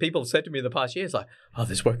 so many people have said to me in the past year, it's like, oh,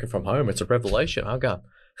 this working from home, it's a revelation. I'll go,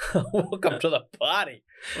 welcome to the party.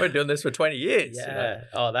 We're doing this for 20 years. Yeah.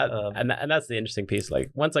 Oh, and that's the interesting piece. Like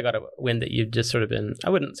once I got a wind that you've just sort of been, I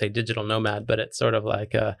wouldn't say digital nomad, but it's sort of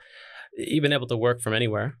like you've been able to work from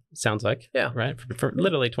anywhere, sounds like. Yeah. Right? For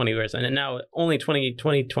literally 20 years. And now only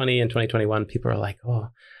 2020 and 2021, people are like, oh,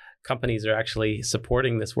 companies are actually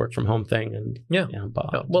supporting this work from home thing. And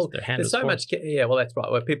well, their hand there's so much. Yeah, well, that's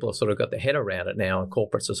right. Where people have sort of got their head around it now, and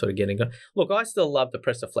corporates are sort of getting. Look, I still love to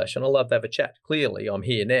press the flesh, and I love to have a chat. Clearly, I'm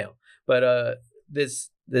here now, but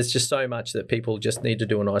there's just so much that people just need to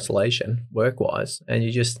do in isolation, work-wise, and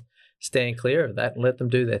you just stand clear of that and let them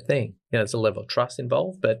do their thing. There's a level of trust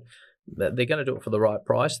involved, but they're going to do it for the right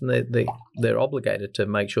price, and they're obligated to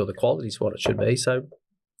make sure the quality is what it should be. So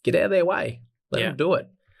get out of their way, let them do it.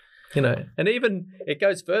 And even it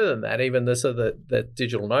goes further than that. Even the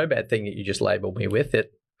digital nomad thing that you just labelled me with,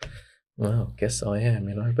 well, I guess I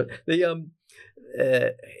am, But the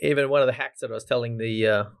even one of the hacks that I was telling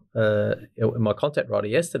my content writer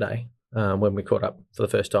yesterday, when we caught up for the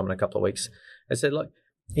first time in a couple of weeks, I said, look,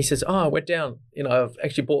 he says, I went down, I've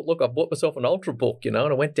actually I bought myself an Ultrabook, and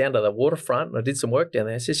I went down to the waterfront and I did some work down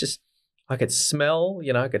there. It's just, I could smell,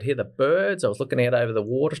 I could hear the birds. I was looking out over the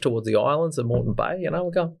water towards the islands of Moreton Bay,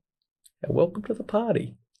 we're going, welcome to the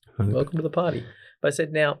party. Welcome to the party. But I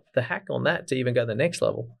said, now, the hack on that to even go to the next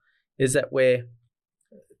level is that where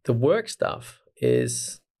the work stuff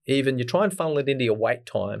is even, you try and funnel it into your wait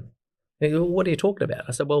time. And you go, well, what are you talking about?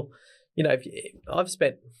 I said, well, I've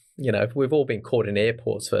spent, we've all been caught in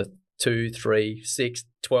airports for 2, 3, 6,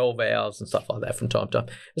 12 hours and stuff like that from time to time.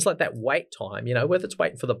 It's like that wait time, whether it's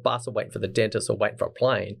waiting for the bus or waiting for the dentist or waiting for a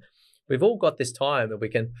plane. We've all got this time that we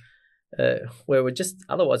can, where we're just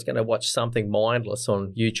otherwise going to watch something mindless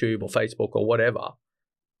on YouTube or Facebook or whatever.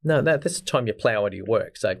 No, that's the time you plow into your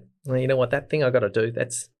work. So, well, you know what, that thing I got to do,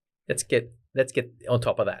 let's get on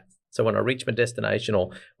top of that. So when I reach my destination,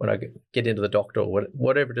 or when I get into the doctor, or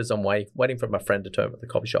whatever it is I'm waiting for my friend to turn up at the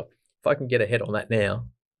coffee shop, if I can get ahead on that now,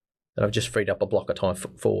 then I've just freed up a block of time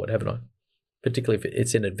forward, haven't I? Particularly if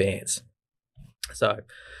it's in advance. So,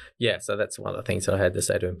 so that's one of the things that I had to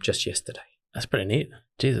say to him just yesterday. That's pretty neat.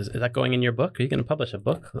 Jesus, is that going in your book? Are you going to publish a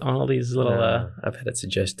book on all these little... I've had it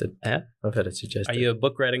suggested. Yeah? I've had it suggested. Are you a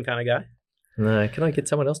book writing kind of guy? No, can I get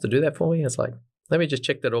someone else to do that for me? It's like, let me just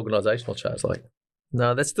check that organizational chart. It's like,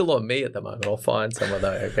 no, that's still on me at the moment. I'll find someone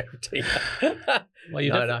though, I guarantee. Well,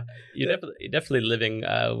 you're definitely living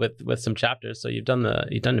with some chapters. So you've done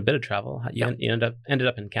a bit of travel. You ended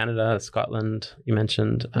up in Canada, Scotland. You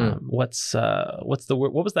mentioned. What was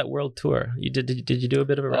that world tour? Did you do a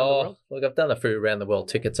bit of around the world? Look, I've done a few around the world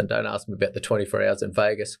tickets, and don't ask me about the 24 hours in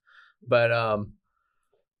Vegas. But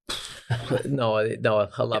no, I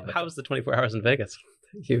love it. How was the 24 hours in Vegas?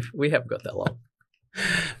 We haven't got that long.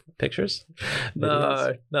 Pictures?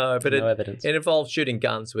 No, but no evidence. It involved shooting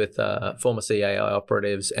guns with former CAI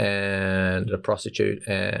operatives and a prostitute,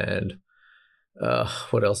 and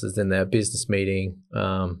what else is in there? Business meeting.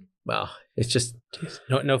 Well, it's just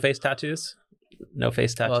no face tattoos. no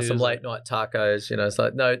face tattoos. Some late night tacos. You know, it's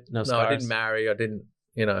like no, scars. I didn't marry. I didn't.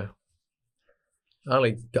 You know, I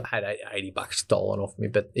only had $80 stolen off me,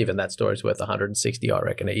 but even that story's worth 160, I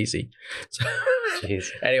reckon, easy. So,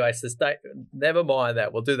 anyway, so never mind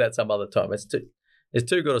that. We'll do that some other time. It's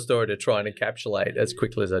too good a story to try and encapsulate as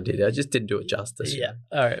quickly as I did. I just didn't do it justice. Yeah.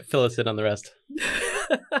 All right, fill us in on the rest.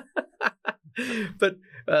 But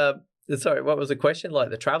sorry, what was the question? Like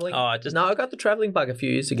the traveling? I got the traveling bug a few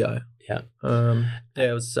years ago. Yeah.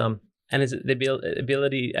 It was And is it the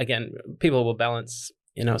ability again? People will balance.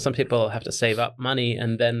 You know, some people have to save up money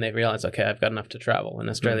and then they realize, okay, I've got enough to travel. In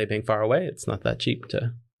Australia being far away, it's not that cheap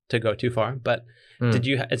to go too far. But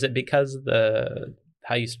is it because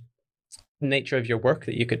nature of your work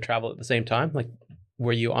that you could travel at the same time? Like,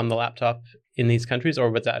 were you on the laptop in these countries,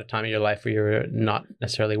 or was that a time of your life where you were not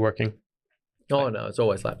necessarily working? Oh, no, it's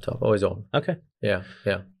always laptop, always on. Okay. Yeah.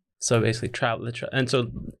 So basically travel. And so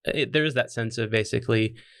there is that sense of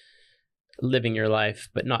basically living your life,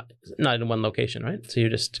 but not in one location, right? So you're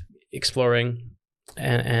just exploring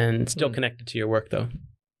and still connected to your work, though.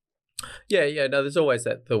 Yeah. No, there's always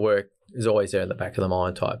that. The work is always there in the back of the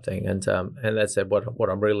mind type thing, and that's what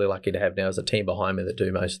I'm really lucky to have now is a team behind me that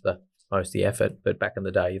do most of the effort. But back in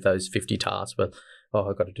the day, those 50 tasks were,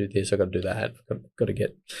 I've got to do this, I've got to do that, I've got to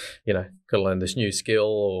get, got to learn this new skill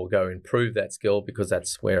or go improve that skill because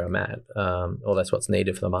that's where I'm at, or that's what's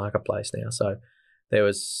needed for the marketplace now. So there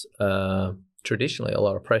was traditionally a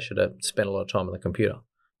lot of pressure to spend a lot of time on the computer.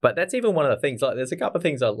 But that's even one of the things, like there's a couple of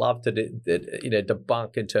things I love to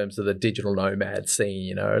debunk in terms of the digital nomad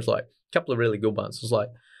scene, it's like a couple of really good ones. It's like,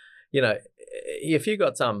 if you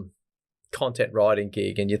got some content writing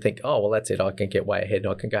gig and you think, oh, well, that's it, I can get way ahead and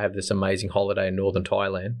I can go have this amazing holiday in northern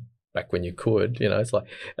Thailand, back when you could, it's like,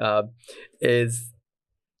 is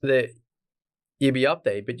that you'd be up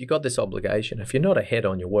there, but you got this obligation. If you're not ahead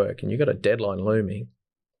on your work and you've got a deadline looming,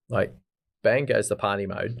 like bang goes the party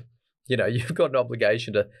mode. You've got an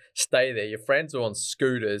obligation to stay there. Your friends are on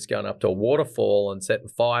scooters going up to a waterfall and setting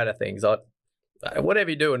fire to things. Whatever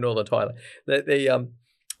you do in northern Thailand,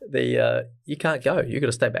 you can't go. You've got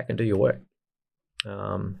to stay back and do your work.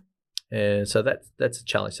 And so that's a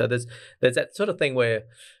challenge. So there's that sort of thing where,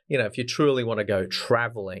 if you truly want to go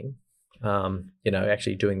traveling,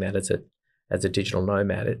 actually doing that as a digital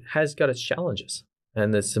nomad, it has got its challenges.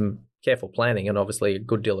 And there's some careful planning and obviously a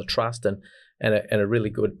good deal of trust and a really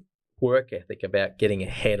good work ethic about getting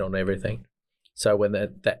ahead on everything. So when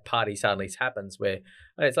that party suddenly happens where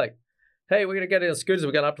it's like, hey, we're going to get in scooters,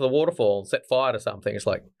 we're going up to the waterfall and set fire to something. It's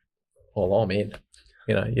like, well, I'm in.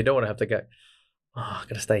 You don't want to have to go, I've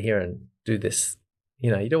got to stay here and do this. You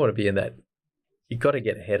don't want to be in that. You've got to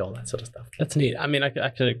get ahead on that sort of stuff. That's neat. I mean, I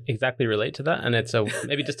can exactly relate to that. And it's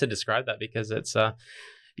maybe just to describe that, because it's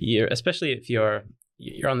especially if you're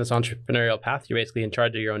on this entrepreneurial path, you're basically in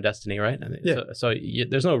charge of your own destiny, right? And so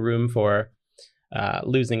there's no room for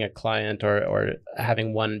losing a client or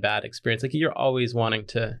having one bad experience. Like, you're always wanting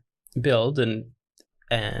to build and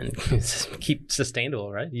keep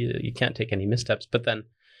sustainable, right? You can't take any missteps, but then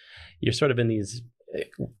you're sort of in these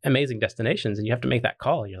amazing destinations and you have to make that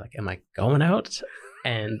call. You're like, am I going out?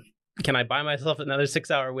 And can I buy myself another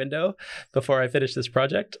 6-hour window before I finish this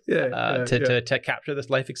project to capture this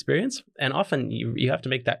life experience? And often you have to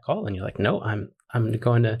make that call and you're like, no, I'm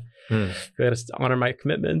going to honor my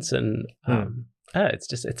commitments. And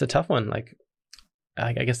it's a tough one. Like,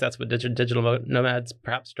 I guess that's what digital nomads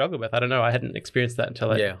perhaps struggle with. I don't know. I hadn't experienced that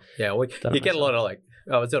until you get a lot of like,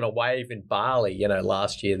 I was on a wave in Bali,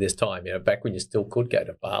 last year this time, back when you still could go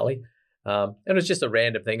to Bali. And it was just a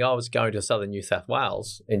random thing. I was going to southern New South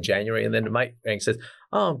Wales in January, and then a mate rang and says,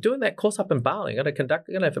 oh, I'm doing that course up in Bali. I'm going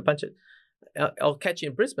to have a bunch of, I'll catch you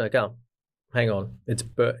in Brisbane. I go, hang on, it's,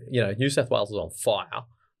 New South Wales is on fire.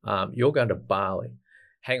 You're going to Bali.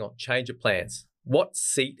 Hang on, change your plans. What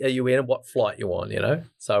seat are you in and what flight you on,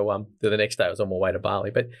 So the next day I was on my way to Bali.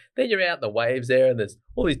 But then you're out in the waves there and there's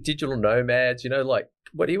all these digital nomads, like,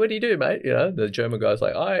 what do you do, mate? The German guy's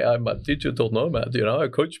like, I'm a digital nomad, I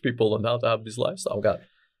coach people on how to have this lifestyle. I'm going,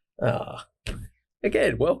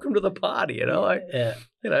 again, welcome to the party,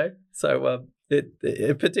 So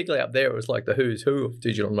it particularly up there, it was like the who's who of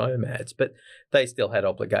digital nomads, but they still had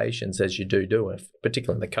obligations as you do it,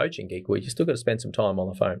 particularly in the coaching gig where you still got to spend some time on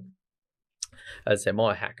the phone. As I say,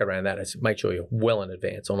 my hack around that is make sure you're well in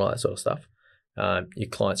advance on all that sort of stuff. Your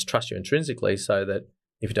clients trust you intrinsically so that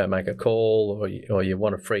if you don't make a call or you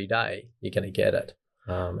want a free day, you're going to get it.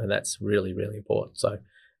 And that's really, really important. So,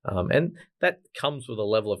 and that comes with a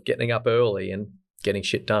level of getting up early and getting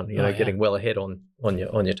shit done, getting well ahead on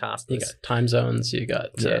your tasks. You got time zones, you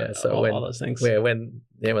got all those things. When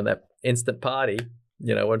that instant party,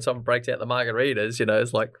 You know, when someone breaks out the margaritas, you know,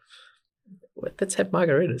 it's like, let's have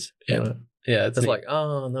margaritas. Yeah. You know? Yeah, It's like,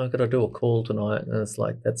 oh, no, I've got to do a call tonight. And it's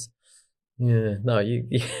like, no, you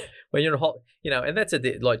when you're in and that's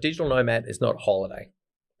like digital nomad is not a holiday.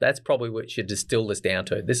 That's probably what you should distill this down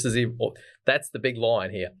to. That's the big line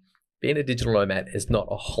here. Being a digital nomad is not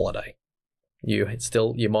a holiday. You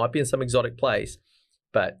might be in some exotic place,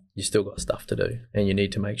 but you still got stuff to do, and you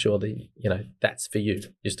need to make sure that that's for you.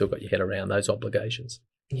 You still got your head around those obligations.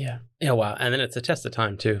 Yeah. Wow. And then it's a test of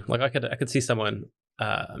time too. Like I could see someone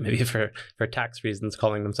maybe for tax reasons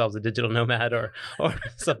calling themselves a digital nomad or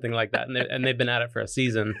something like that, and they've been at it for a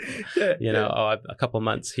season. A couple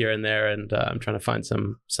months here and there, and I'm trying to find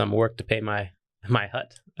some work to pay my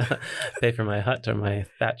hut, pay for my hut or my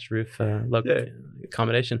thatch roof local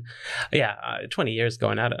accommodation. 20 years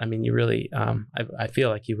going at it. I mean, you really, I feel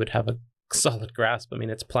like you would have a solid grasp. I mean,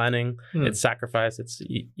 it's planning, it's sacrifice, it's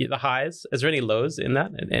the highs. Is there any lows in that?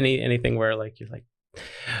 Anything where like you're like,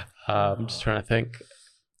 I'm just trying to think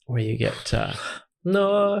where you get.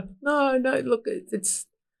 No. Look, it's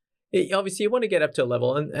obviously you want to get up to a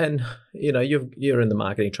level, and you're in the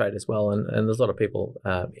marketing trade as well, and there's a lot of people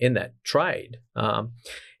in that trade.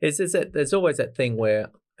 Is that there's always that thing where,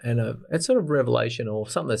 and it's sort of revelation or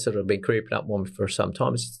something that's sort of been creeping up on me for some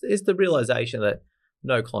time is the realization that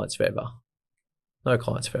no client's forever. No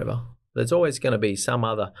client's forever. There's always going to be some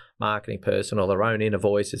other marketing person or their own inner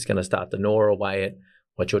voice is going to start to gnaw away at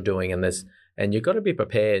what you're doing, and you've got to be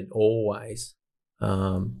prepared always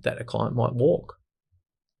that a client might walk.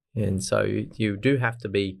 And so you do have to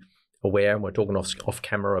be aware, and we're talking off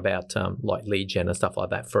camera about like lead gen and stuff like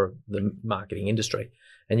that for the marketing industry.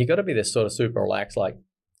 And you've got to be this sort of super relaxed, like,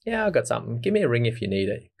 yeah, I've got something. Give me a ring if you need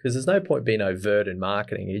it, because there's no point being overt in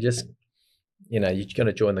marketing. You just, you're going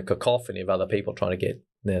to join the cacophony of other people trying to get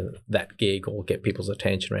that gig or get people's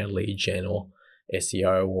attention around lead gen or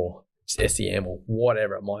SEO or SEM or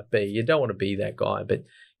whatever it might be. You don't want to be that guy, but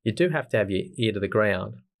you do have to have your ear to the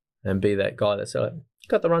ground and be that guy that's like,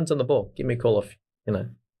 got the runs on the ball. Give me a call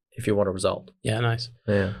if you want a result. Yeah, nice.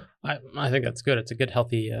 Yeah, I think that's good. It's a good,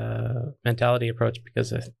 healthy mentality approach,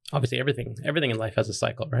 because obviously everything in life has a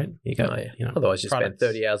cycle, right? You got, otherwise you spend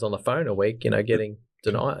 30 hours on the phone a week, getting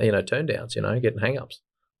turn downs, getting hang-ups.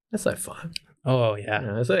 That's no fun. Oh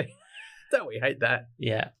yeah, don't we hate that?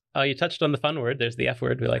 Yeah. Oh, you touched on the fun word. There's the F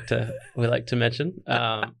word we like to mention.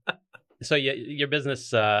 So your business.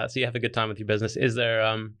 So you have a good time with your business. Is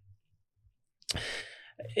there?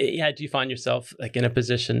 Do you find yourself like in a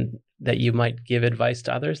position that you might give advice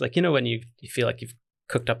to others? Like, when you feel like you've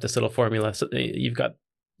cooked up this little formula, so you've got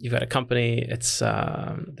a company. It's there's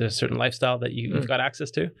a certain lifestyle that you've got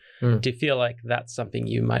access to. Do you feel like that's something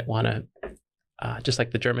you might want to, just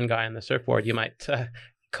like the German guy on the surfboard, you might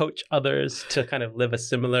coach others to kind of live a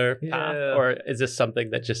similar path, or is this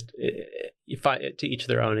something that just you find to each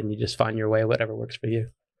their own, and you just find your way, whatever works for you?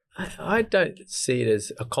 I don't see it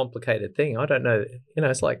as a complicated thing. I don't know.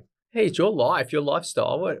 It's like, hey, it's your life, your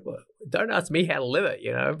lifestyle. Don't ask me how to live it,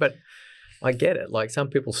 but I get it. Like some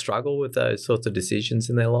people struggle with those sorts of decisions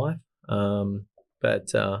in their life. Look,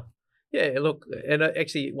 and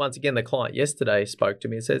actually, once again, the client yesterday spoke to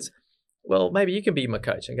me and says, well, maybe you can be my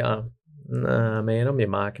coach. I go, nah, man, I'm your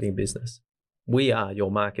marketing business. We are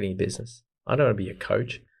your marketing business. I don't want to be your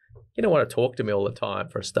coach. You don't want to talk to me all the time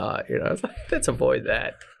for a start. It's like, let's avoid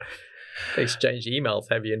that. Exchange emails,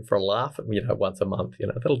 have you in for a laugh, once a month.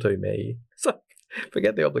 That'll do me. So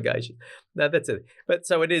forget the obligation. No, that's it. But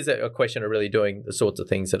so it is a question of really doing the sorts of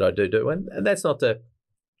things that I do. And that's not to,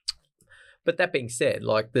 but that being said,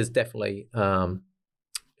 like there's definitely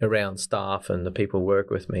around staff and the people who work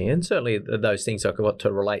with me, and certainly those things I've got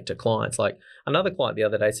to relate to clients. Like another client the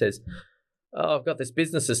other day says, oh, I've got this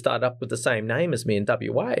business that started up with the same name as me in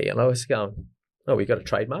WA. And I was going, oh, we got a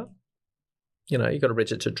trademark? You've got a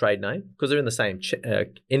registered trade name because they're in the same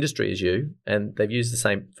industry as you, and they've used the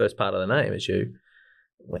same first part of the name as you.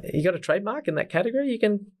 You got a trademark in that category? You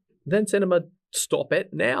can then send them a stop it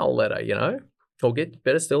now letter, or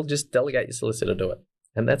better still, just delegate your solicitor to it.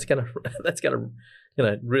 And that's gonna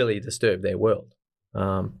really disturb their world.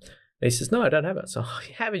 And he says, no, I don't have it. So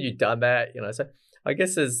haven't you done that? So I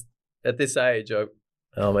guess at this age,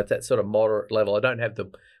 I'm at that sort of moderate level. I don't have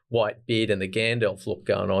the white beard and the Gandalf look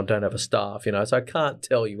going on. Don't have a staff, so I can't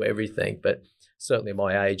tell you everything. But certainly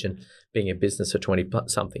my age and being in business for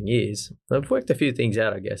 20-something years, I've worked a few things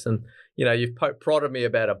out, I guess. And, you've prodded me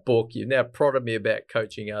about a book. You've now prodded me about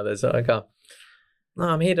coaching others. I go, no,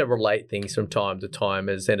 I'm here to relate things from time to time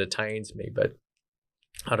as entertains me. But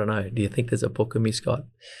I don't know. Do you think there's a book of me, Scott?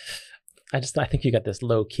 I think you got this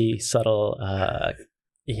low-key, subtle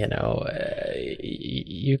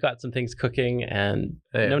you got some things cooking, and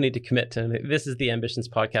no need to commit to. This is the Ambitions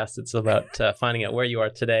podcast. It's about finding out where you are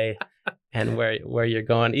today and where you're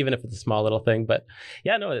going, even if it's a small little thing. But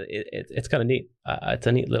yeah, no, it's kind of neat. It's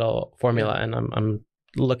a neat little formula, and I'm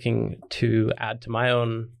looking to add to my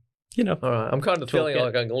own. All right. I'm kind of feeling like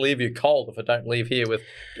I'm going to leave you cold if I don't leave here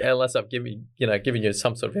unless I've given you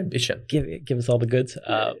some sort of ambition. Give us all the goods.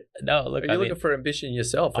 No, look. Are you looking for ambition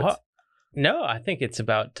yourself? No, I think it's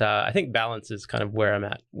about. I think balance is kind of where I'm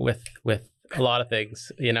at with a lot of things,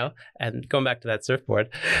 And going back to that surfboard,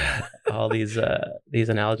 all these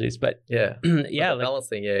analogies, but yeah, yeah, like,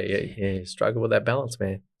 balancing. Yeah. Struggle with that balance,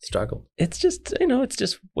 man. Struggle. It's just it's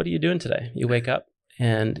just what are you doing today? You wake up.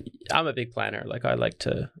 And I'm a big planner. Like I like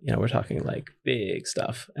to, we're talking like big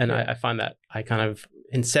stuff. And I find that I kind of,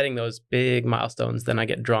 in setting those big milestones, then I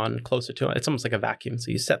get drawn closer to it. It's almost like a vacuum. So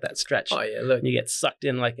you set that stretch. Oh, yeah. Look. And you get sucked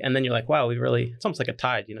in and then you're like, wow, it's almost like a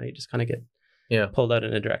tide, you just kind of get pulled out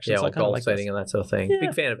in a direction. Yeah, so goal setting and that sort of thing. Yeah.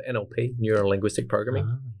 Big fan of NLP, Neuro-Linguistic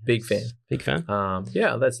Programming. Big fan. Big fan.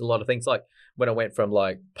 Yeah, that's a lot of things. Like when I went from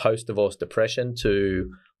like post-divorce depression to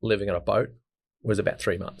living on a boat was about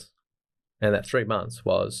 3 months. And that 3 months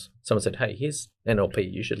was someone said, hey, here's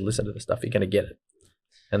NLP. You should listen to the stuff. You're going to get it.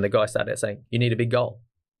 And the guy started out saying, you need a big goal.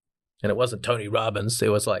 And it wasn't Tony Robbins. It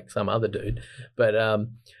was like some other dude. But I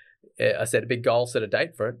said a big goal, set a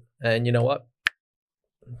date for it. And you know what?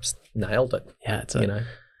 Nailed it. Yeah.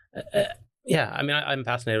 Yeah. I mean, I'm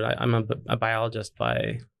fascinated. I'm a biologist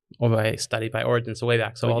by study by origin. So way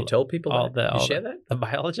back. So you tell people you share that? A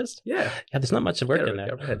biologist? Yeah. Yeah. There's not much work in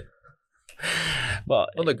there. Well,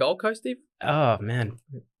 on the Gold Coast, Steve? Oh man,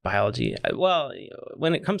 biology. Well,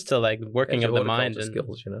 when it comes to like working of the mind and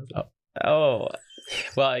skills,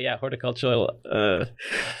 well, yeah, horticultural.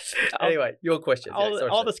 Anyway, your question.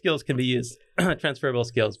 All the skills can be used, transferable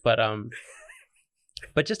skills, but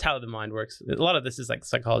just how the mind works. A lot of this is like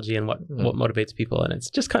psychology and what motivates people, and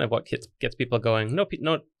it's just kind of what gets people going.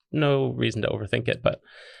 No reason to overthink it, but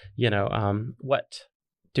what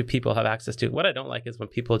do people have access to? What I don't like is when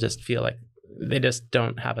people just feel like they just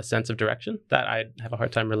don't have a sense of direction. That I have a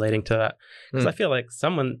hard time relating to that because I feel like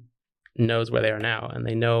someone knows where they are now and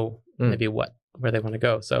they know maybe where they want to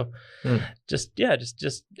go. So just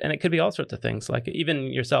and it could be all sorts of things. Like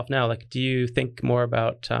even yourself now, like do you think more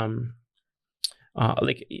about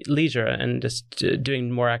like leisure and just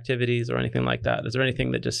doing more activities or anything like that? Is there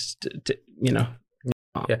anything that just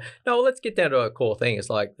Yeah. No, well, let's get down to a core thing. It's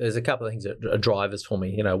like there's a couple of things that are drivers for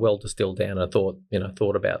me, well distilled down and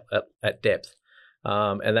thought about at depth.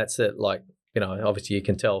 And that's it. Like, obviously you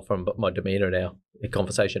can tell from my demeanor now, the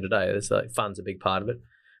conversation today, it's like fun's a big part of it.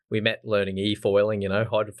 We met learning e-foiling,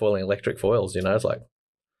 hydrofoiling, electric foils, it's like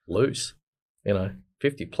loose,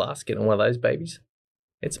 50 plus getting one of those babies.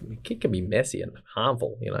 It can be messy and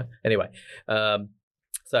harmful, Anyway,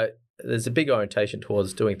 so there's a big orientation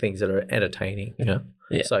towards doing things that are entertaining, Yeah.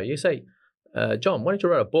 So you say, John, why don't you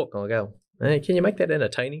write a book? And I'll go, hey, can you make that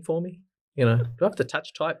entertaining for me? Do I have to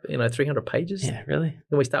touch type, 300 pages? Yeah, really?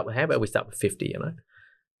 Then how about we start with 50,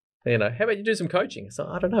 How about you do some coaching? So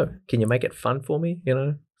I don't know. Can you make it fun for me?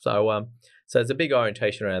 So there's a big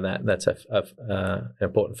orientation around that. And that's an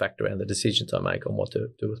important factor around the decisions I make on what to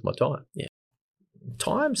do with my time. Yeah.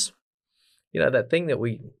 Times, that thing that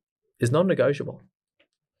is non-negotiable.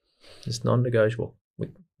 It's non-negotiable.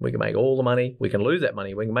 We can make all the money. We can lose that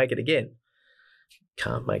money. We can make it again.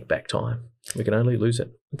 Can't make back time. We can only lose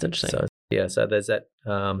it. It's interesting. So there's that.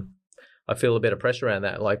 I feel a bit of pressure around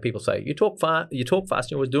that. Like people say, you talk fast. You're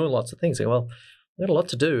always doing lots of things. Well, I've got a lot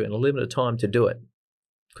to do and a limited time to do it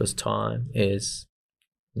because time is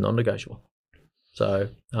non-negotiable. So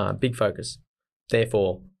big focus.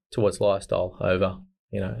 Therefore, towards lifestyle over,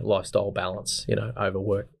 lifestyle balance, over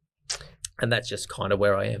work. And that's just kind of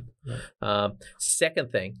where I am. Yeah.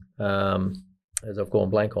 Second thing, as I've gone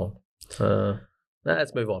blank on,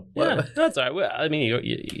 let's move on. Yeah, that's all right. Well, I mean,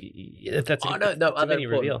 that's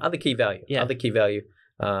other key value. Yeah. Other key value,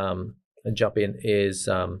 and jump in is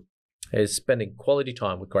spending quality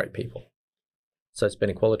time with great people. So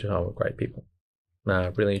spending quality time with great people.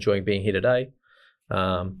 Really enjoying being here today.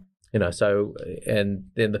 So and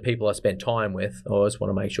then the people I spend time with, I always want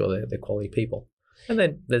to make sure they're quality people. And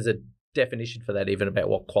then there's a definition for that, even about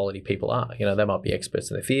what quality people are. They might be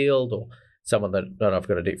experts in their field or someone that I've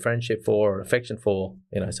got a deep friendship for or affection for.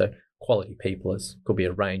 So quality people could be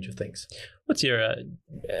a range of things. What's your?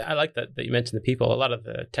 I like that you mentioned the people. A lot of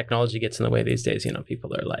the technology gets in the way these days.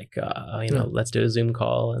 People are like, let's do a Zoom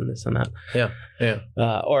call and this and that. Yeah.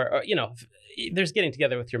 Or there's getting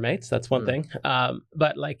together with your mates. That's one thing.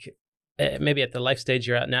 But like maybe at the life stage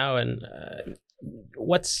you're at now, and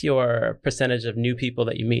what's your percentage of new people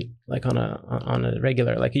that you meet, like on a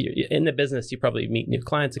regular? Like in the business, you probably meet new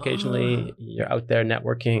clients occasionally. You're out there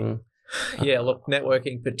networking. Yeah, look,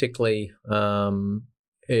 networking particularly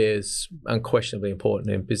is unquestionably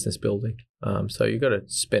important in business building. So you've got to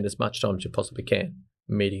spend as much time as you possibly can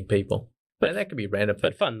meeting people. But that could be random.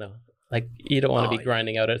 But fun though. Like you don't want to be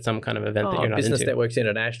grinding out at some kind of event that you're not Business into. Networks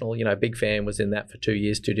International, Big Fan was in that for 2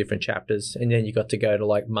 years, 2 different chapters. And then you got to go to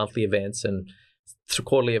like monthly events and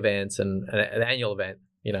quarterly events and an annual event.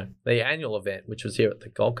 The annual event, which was here at the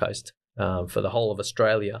Gold Coast for the whole of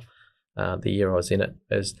Australia, the year I was in it,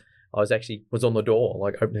 I was on the door,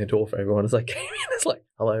 like opening the door for everyone. It's like, came in, it's like,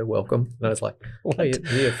 hello, welcome. And I was like, oh, you're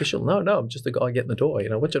the official? No, I'm just the guy getting the door.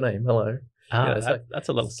 What's your name? Hello. That's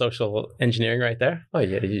a little social engineering right there. Oh,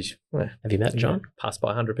 yeah. Have you met John? Passed by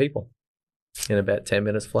 100 people in about 10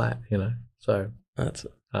 minutes flat, So, that's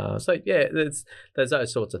there's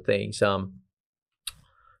those sorts of things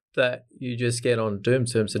that you just get on in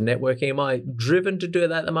terms of networking. Am I driven to do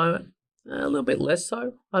that at the moment? A little bit less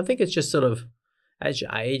so. I think it's just sort of, as you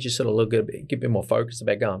age, you sort of look at it, get a bit more focused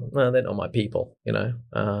about going, no, they're not my people, I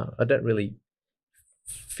don't really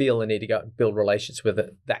feel the need to go and build relationships with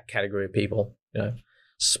that category of people.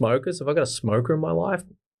 Smokers, have I got a smoker in my life?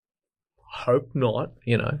 Hope not,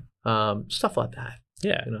 stuff like that.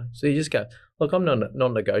 Yeah. So you just go, look, I'm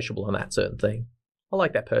non-negotiable on that certain thing. I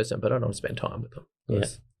like that person, but I don't want to spend time with them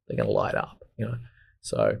because they're going to light up,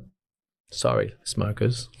 So, sorry,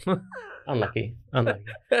 smokers. Unlucky. Look,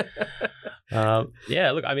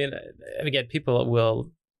 I mean, again, people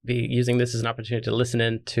will be using this as an opportunity to listen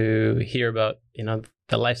in to hear about,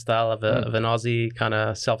 the lifestyle of an Aussie kind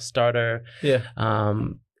of self-starter. Yeah.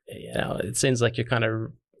 It seems like you're kind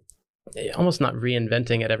of almost not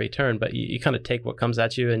reinventing at every turn, but you kind of take what comes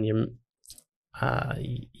at you and you're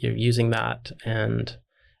using that and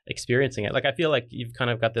experiencing it. Like, I feel like you've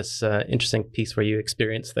kind of got this interesting piece where you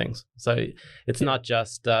experience things. So it's not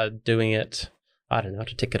just doing it, I don't know,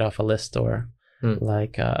 to tick it off a list or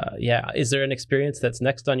is there an experience that's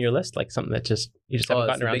next on your list? Like something that you just haven't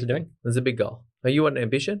gotten around to doing? There's a big goal. Are you want an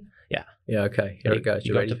ambition? Yeah. Yeah, okay. Here it goes.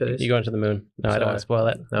 You ready for this? You're going to the moon. No, I don't want to spoil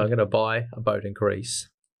it. No, I'm going to buy a boat in Greece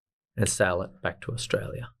and sail it back to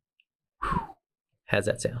Australia. How's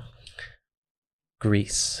that sound?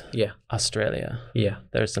 Greece. Yeah. Australia. Yeah.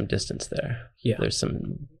 There's some distance there. Yeah. There's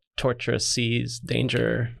some torturous seas,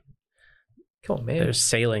 danger. Come on, man. There's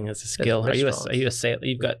sailing as a skill. Are you a sailor?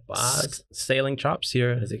 You've got sailing chops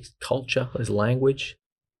here. There's culture, there's language,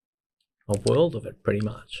 a world of it, pretty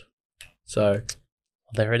much. So,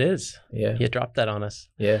 there it is. Yeah. You dropped that on us.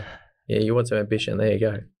 Yeah. Yeah, you want some ambition. There you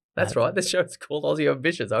go. That's right. This show's called Aussie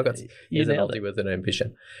Ambitions. I've got an Aussie with an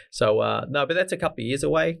ambition. So, no, but that's a couple of years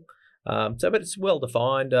away. But it's well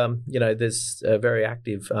defined. There's a very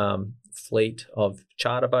active fleet of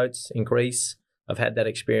charter boats in Greece. I've had that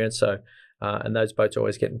experience. So, and those boats are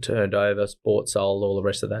always getting turned over, bought, sold, all the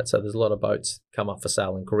rest of that. So there's a lot of boats come up for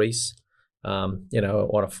sale in Greece. It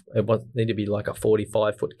need to be like a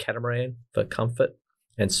 45-foot catamaran for comfort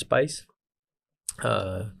and space.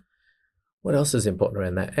 What else is important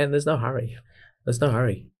around that? And there's no hurry.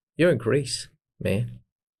 You're in Greece, man.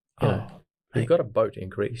 You've got a boat in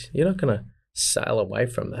Greece. You're not going to sail away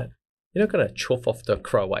from that. You're not going to chuff off to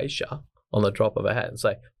Croatia on the drop of a hat and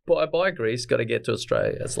say, bye, Greece, got to get to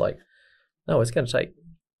Australia. It's like, no, it's going to take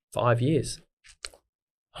 5 years.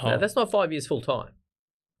 Oh. Now, that's not 5 years full time.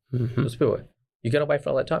 Mm-hmm. You going to wait for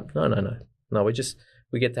all that time? No,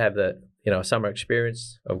 we get to have the, summer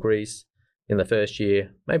experience of Greece in the first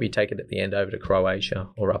year, maybe take it at the end over to Croatia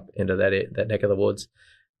or up into that neck of the woods.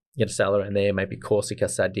 You get to sail around there, maybe Corsica,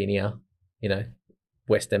 Sardinia,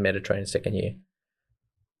 Western Mediterranean second year.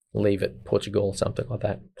 Leave it, Portugal, something like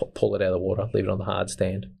that. Pull it out of the water, leave it on the hard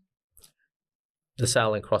stand. The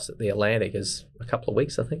sailing across the Atlantic is a couple of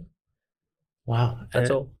weeks, I think. Wow.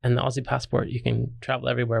 That's all. And the Aussie passport you can travel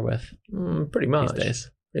everywhere with. Pretty much. These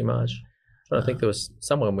days. Pretty much. But I think there was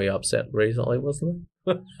someone we upset recently, wasn't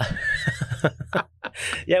there?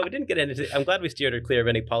 Yeah, we didn't get into. I'm glad we steered her clear of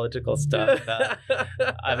any political stuff.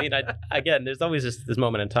 Again, there's always just this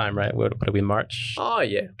moment in time, right? What are we, March? Oh,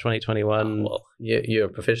 yeah. 2021. Well, you're a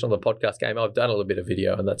professional in the podcast game. I've done a little bit of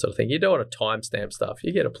video and that sort of thing. You don't want to timestamp stuff.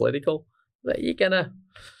 You get a political, you're going to,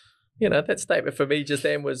 that statement for me just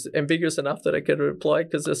then was ambiguous enough that I could reply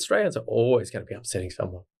because Australians are always going to be upsetting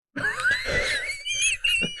someone.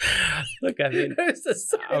 Look, I mean, who's to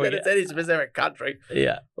say that it's any specific country?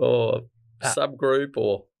 Yeah. Or subgroup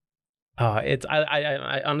or.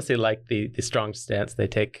 I honestly like the strong stance they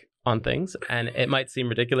take on things, and it might seem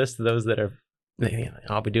ridiculous to those that are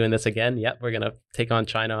I'll be doing this again. Yep, we're going to take on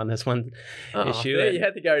China on this one issue. There you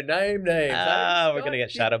had to go name names. We're going to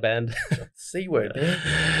get shadow banned. C word.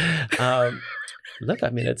 Look, I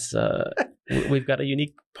mean, it's we've got a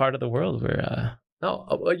unique part of the world where...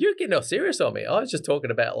 well, you're getting all serious on me. I was just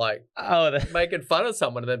talking about like making fun of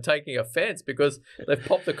someone and them taking offense because they've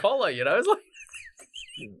popped the collar, you know? It's like,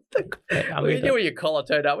 you knew when your collar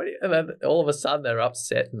turned up and then all of a sudden they're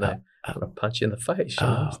upset and they want to punch you in the face. You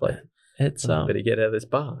know? It's like, it's better get out of this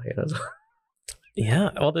bar, you know? Yeah,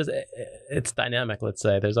 well, it's dynamic. Let's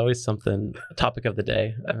say there's always something, topic of the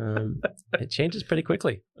day. It changes pretty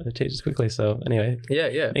quickly. So anyway,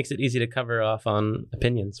 yeah, makes it easy to cover off on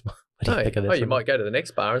opinions. What do you think of this? You might go to the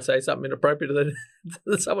next bar and say something inappropriate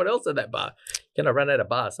to someone else at that bar. You're gonna run out of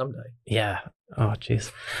bars someday. Yeah. Oh,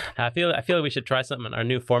 jeez. I feel like we should try something in our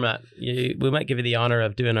new format. We might give you the honor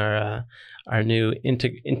of doing our new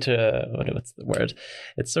what's the word?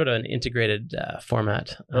 It's sort of an integrated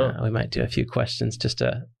format. We might do a few questions just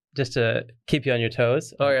to keep you on your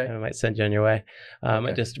toes. Okay. And we might send you on your way.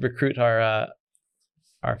 Might just recruit our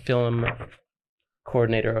film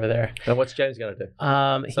coordinator over there. And what's James going to do?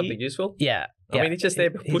 Something useful? Yeah. I mean, he's just there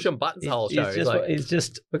pushing buttons the whole show. He's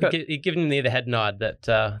just giving me the head nod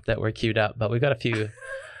that we're queued up, but we've got a few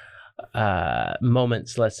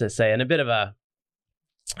moments, let's just say, and a bit of a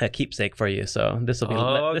keepsake for you. So this will be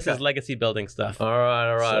this is legacy building stuff. All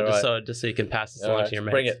right. Just so you can pass this along to your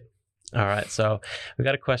mates. Bring it. All right. So we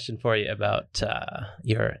got a question for you about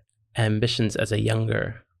your ambitions as a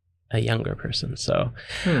younger person. So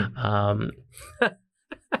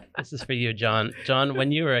this is for you, John. John,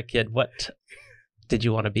 when you were a kid, what did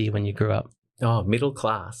you want to be when you grew up? Oh, middle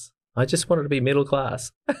class. I just wanted to be middle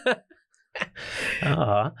class.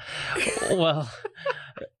 Well,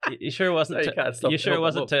 you sure wasn't. It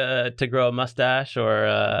wasn't to grow a mustache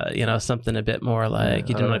or something a bit more like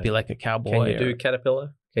you didn't want to be like a cowboy. Can you do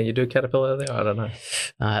Caterpillar? Can you do Caterpillar there? I don't know.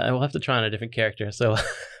 We'll have to try on a different character. So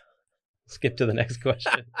skip to the next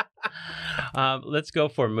question. Let's go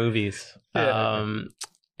for movies. Yeah.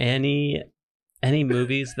 Any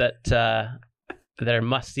movies that are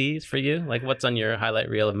must-sees for you? Like, what's on your highlight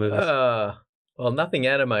reel of movies? Well, nothing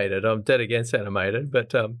animated. I'm dead against animated.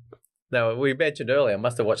 But no, we mentioned earlier, I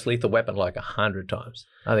must have watched Lethal Weapon like 100 times.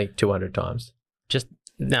 I think 200 times. Just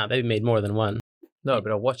now, they've made more than one. No,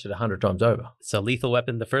 but I watched it 100 times over. So Lethal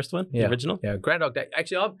Weapon, the first one, the original. Yeah, Groundhog Day.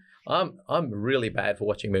 Actually, I'm really bad for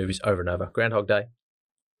watching movies over and over. Groundhog Day,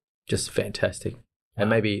 just fantastic. And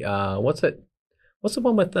maybe what's it? What's the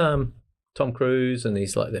one with Tom Cruise and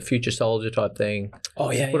he's like the future soldier type thing?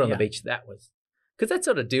 Oh yeah, Put on the beach. That was because that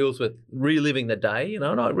sort of deals with reliving the day, you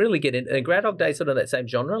know. And I really get in. And Groundhog Day sort of that same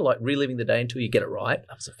genre, like reliving the day until you get it right.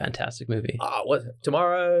 That was a fantastic movie. What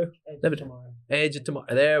Tomorrow? Edge of Tomorrow.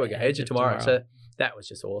 There we go. Edge of Tomorrow. So that was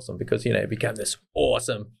just awesome because it became this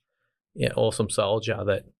awesome soldier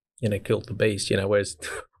that killed the beast. Whereas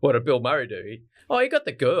what did Bill Murray do? He got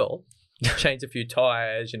the girl. Changed a few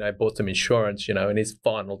tires, bought some insurance, in his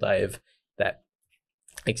final day of that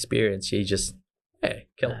experience, he just,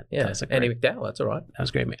 killed him. Yeah, Andy McDowell, that's all right. That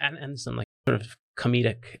was great. And some like sort of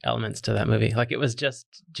comedic elements to that movie. Like it was just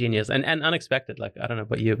genius and unexpected. Like, I don't know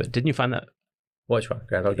about you, but didn't you find that? Which one?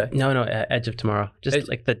 Groundhog Day? No, Edge of Tomorrow. Just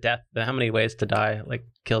like the death, how many ways to die, like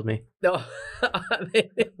killed me. No,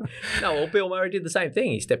 well, Bill Murray did the same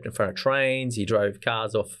thing. He stepped in front of trains, he drove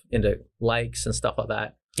cars off into lakes and stuff like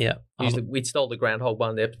that. Yeah. We stole the groundhog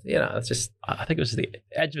one there. It's just... I think it was the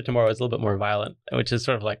Edge of Tomorrow is a little bit more violent, which is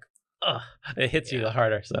sort of like, it hits you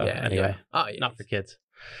harder. So anyway, not for kids.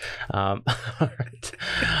 All right.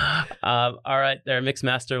 All right there,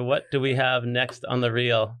 Mixmaster. What do we have next on the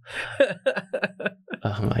reel?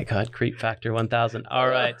 Oh my God, Creep Factor 1000. All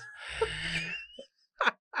right.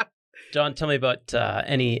 John, tell me about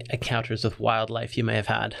any encounters with wildlife you may have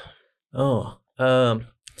had.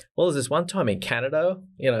 Well, there's this one time in Canada,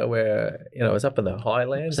 where, it was up in the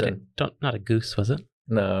highlands. Not a goose, was it?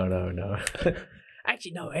 No.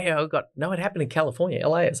 Actually, no. It happened in California,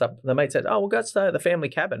 LA. It's up. The mate said, we'll go stay at the family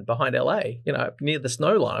cabin behind LA, near the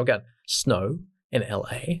snow line. I'm going, snow in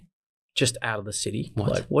LA? Just out of the city? What?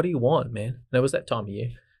 Like, what do you want, man? And it was that time of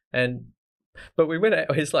year. But we went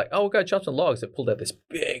out, he's like, we'll go chop some logs. It pulled out this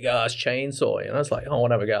big ass chainsaw. And I was like, I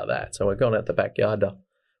want to have a go at that. So we're going out the backyard to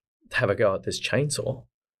have a go at this chainsaw.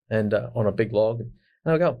 And on a big log.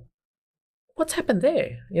 And I go, what's happened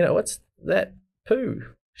there? What's that poo?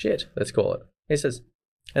 Shit, let's call it. He says,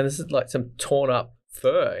 and this is like some torn up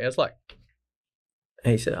fur. And it's like,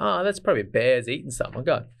 and he said, that's probably bears eating something. I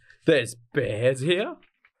go, there's bears here?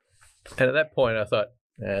 And at that point I thought,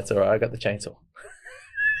 it's all right, I got the chainsaw.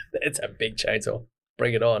 It's a big chainsaw.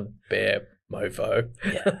 Bring it on, bear mofo.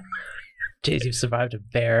 Yeah. Jeez, you've survived a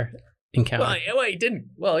bear encounter. Well, he didn't.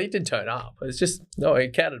 Well, he didn't turn up. It's just no. He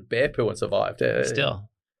encountered bear poo and survived. Still,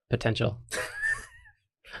 potential.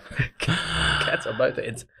 Cats on both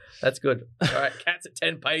ends. That's good. All right, cats at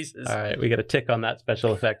 10 paces. All right, we got a tick on that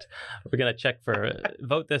special effect. We're gonna check for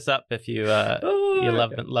vote this up if you you're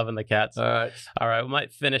loving the cats. All right. We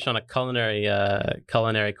might finish on a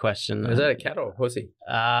culinary question. Is that a cat or a pussy?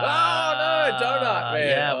 No, donut, man.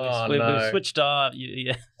 Yeah, we've switched off.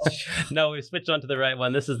 No, we've switched on to the right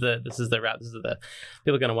one. This is the wrap. This is the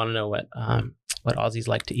people are gonna want to know what Aussies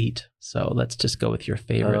like to eat. So let's just go with your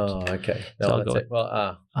favorite. Oh, okay. So I'll go.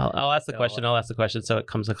 Well, I'll ask the question. I'll ask the question so it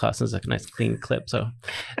comes across as a nice clean clip. So,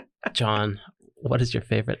 John, what is your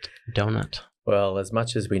favorite donut? Well, as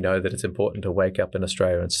much as we know that it's important to wake up in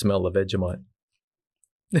Australia and smell the Vegemite.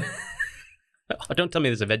 Oh, don't tell me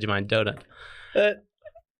there's a Vegemite donut.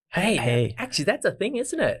 Hey, actually, that's a thing,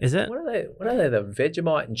 isn't it? Is it? What are they? The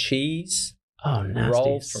Vegemite and cheese? Oh, nasty.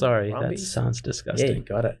 Rolls from Sorry, that Brumbies? sounds disgusting. Yeah, you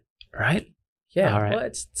got it. Right? Yeah, All right. well,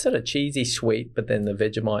 it's sort of cheesy sweet, but then the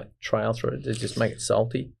Vegemite trail through it to just make it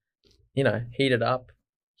salty. Heat it up.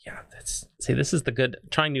 Yeah, that's. See, this is the good.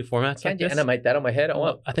 Trying new formats. Can't like you this. animate that on my head?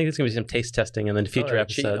 I think there's going to be some taste testing in the future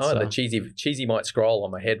episodes. The cheesy mite scroll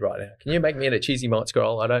on my head right now. Can you make me in a cheesy mite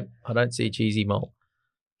scroll? I don't see cheesy mite.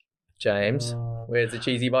 James, where's the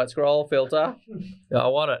cheesy mite scroll filter? I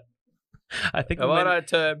want it. I think I want to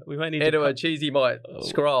turn we might need into a cheesy mite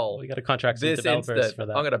scroll. We got to contract some This developers instant, for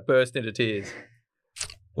that. I'm going to burst into tears.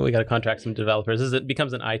 We got to contract some developers. It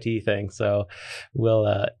becomes an IT thing, so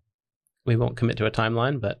we won't commit to a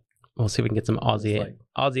timeline, but we'll see if we can get some Aussie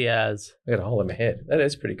as I got a hole in my head. That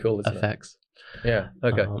is pretty cool, isn't effects. it? Yeah.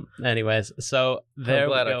 Okay. Anyways, so there I'm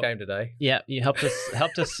glad we go. I came today. Yeah, you helped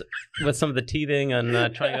us with some of the teething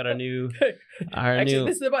and trying out our new.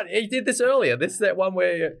 This is the one he did this earlier. This is that one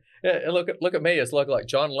where look at me. It's like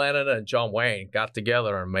John Lennon and John Wayne got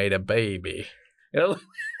together and made a baby. And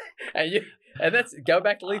that's go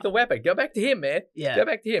back to Lethal Weapon. Go back to him, man. Yeah, go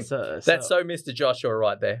back to him. That's so Mr. Joshua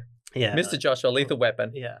right there. Yeah, Mr. Joshua, Lethal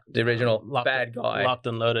Weapon. Yeah, the original bad guy, locked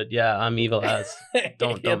and loaded. Yeah, I'm evil as.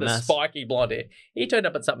 Don't the mess. Spiky blonde hair. He turned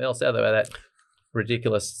up at something else the other way. That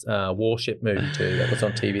ridiculous warship movie too that was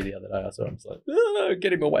on TV the other day. I saw him. I was like,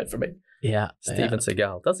 get him away from me. Yeah, Steven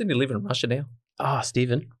Seagal. Doesn't he live in Russia now? Oh,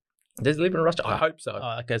 Steven. Does he live in Russia? I hope so.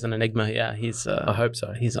 Oh, that guy's an enigma. Yeah, he's. I hope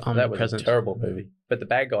so. He's omnipresent. That was a terrible movie. But the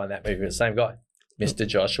bad guy in that movie was the same guy. Mr.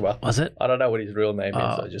 Joshua. Was it? I don't know what his real name is.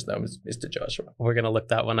 I just know him as Mr. Joshua. We're going to look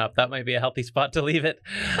that one up. That might be a healthy spot to leave it.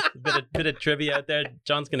 bit of trivia out there.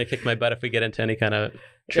 John's going to kick my butt if we get into any kind of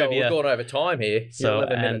trivia. Yeah, we're going over time here. So,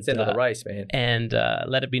 11 minutes into the race, man. And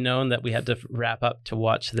let it be known that we had to wrap up to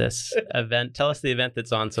watch this event. Tell us the event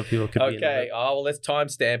that's on so people could be in Okay. Well, let's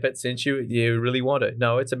timestamp it since you really want it.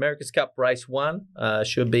 No, it's America's Cup Race 1.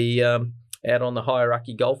 Should be out on the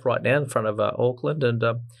Hierarchy Golf right now in front of Auckland. And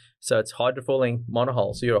so it's hydrofoiling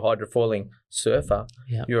monohull. So you're a hydrofoiling surfer.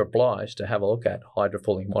 Yeah. You're obliged to have a look at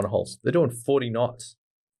hydrofoiling monohulls. They're doing 40 knots.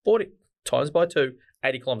 40 times by 2,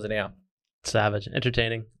 80 kilometers an hour. Savage,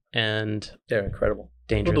 entertaining, and they're incredible.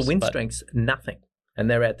 Dangerous. Well, the wind strength's nothing.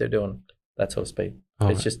 And they're out there doing that sort of speed.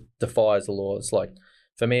 It just defies the law. It's like,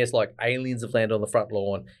 for me, it's like aliens have landed on the front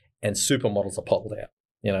lawn and supermodels are pulled out.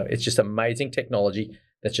 It's just amazing technology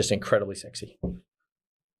that's just incredibly sexy.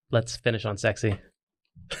 Let's finish on sexy.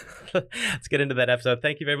 Let's get into that episode.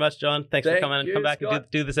 Thank you very much, John. Thanks for coming and come back Scott. And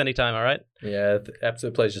do this anytime, all right? Yeah,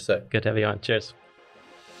 absolute pleasure, sir. Good to have you on. Cheers.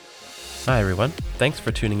 Hi, everyone. Thanks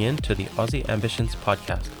for tuning in to the Aussie Ambitions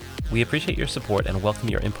podcast. We appreciate your support and welcome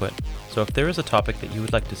your input. So if there is a topic that you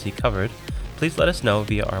would like to see covered, please let us know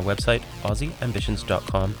via our website,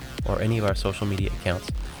 aussieambitions.com, or any of our social media accounts.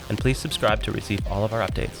 And please subscribe to receive all of our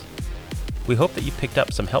updates. We hope that you picked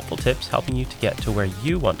up some helpful tips helping you to get to where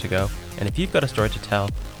you want to go. And if you've got a story to tell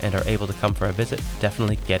and are able to come for a visit,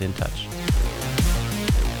 definitely get in touch.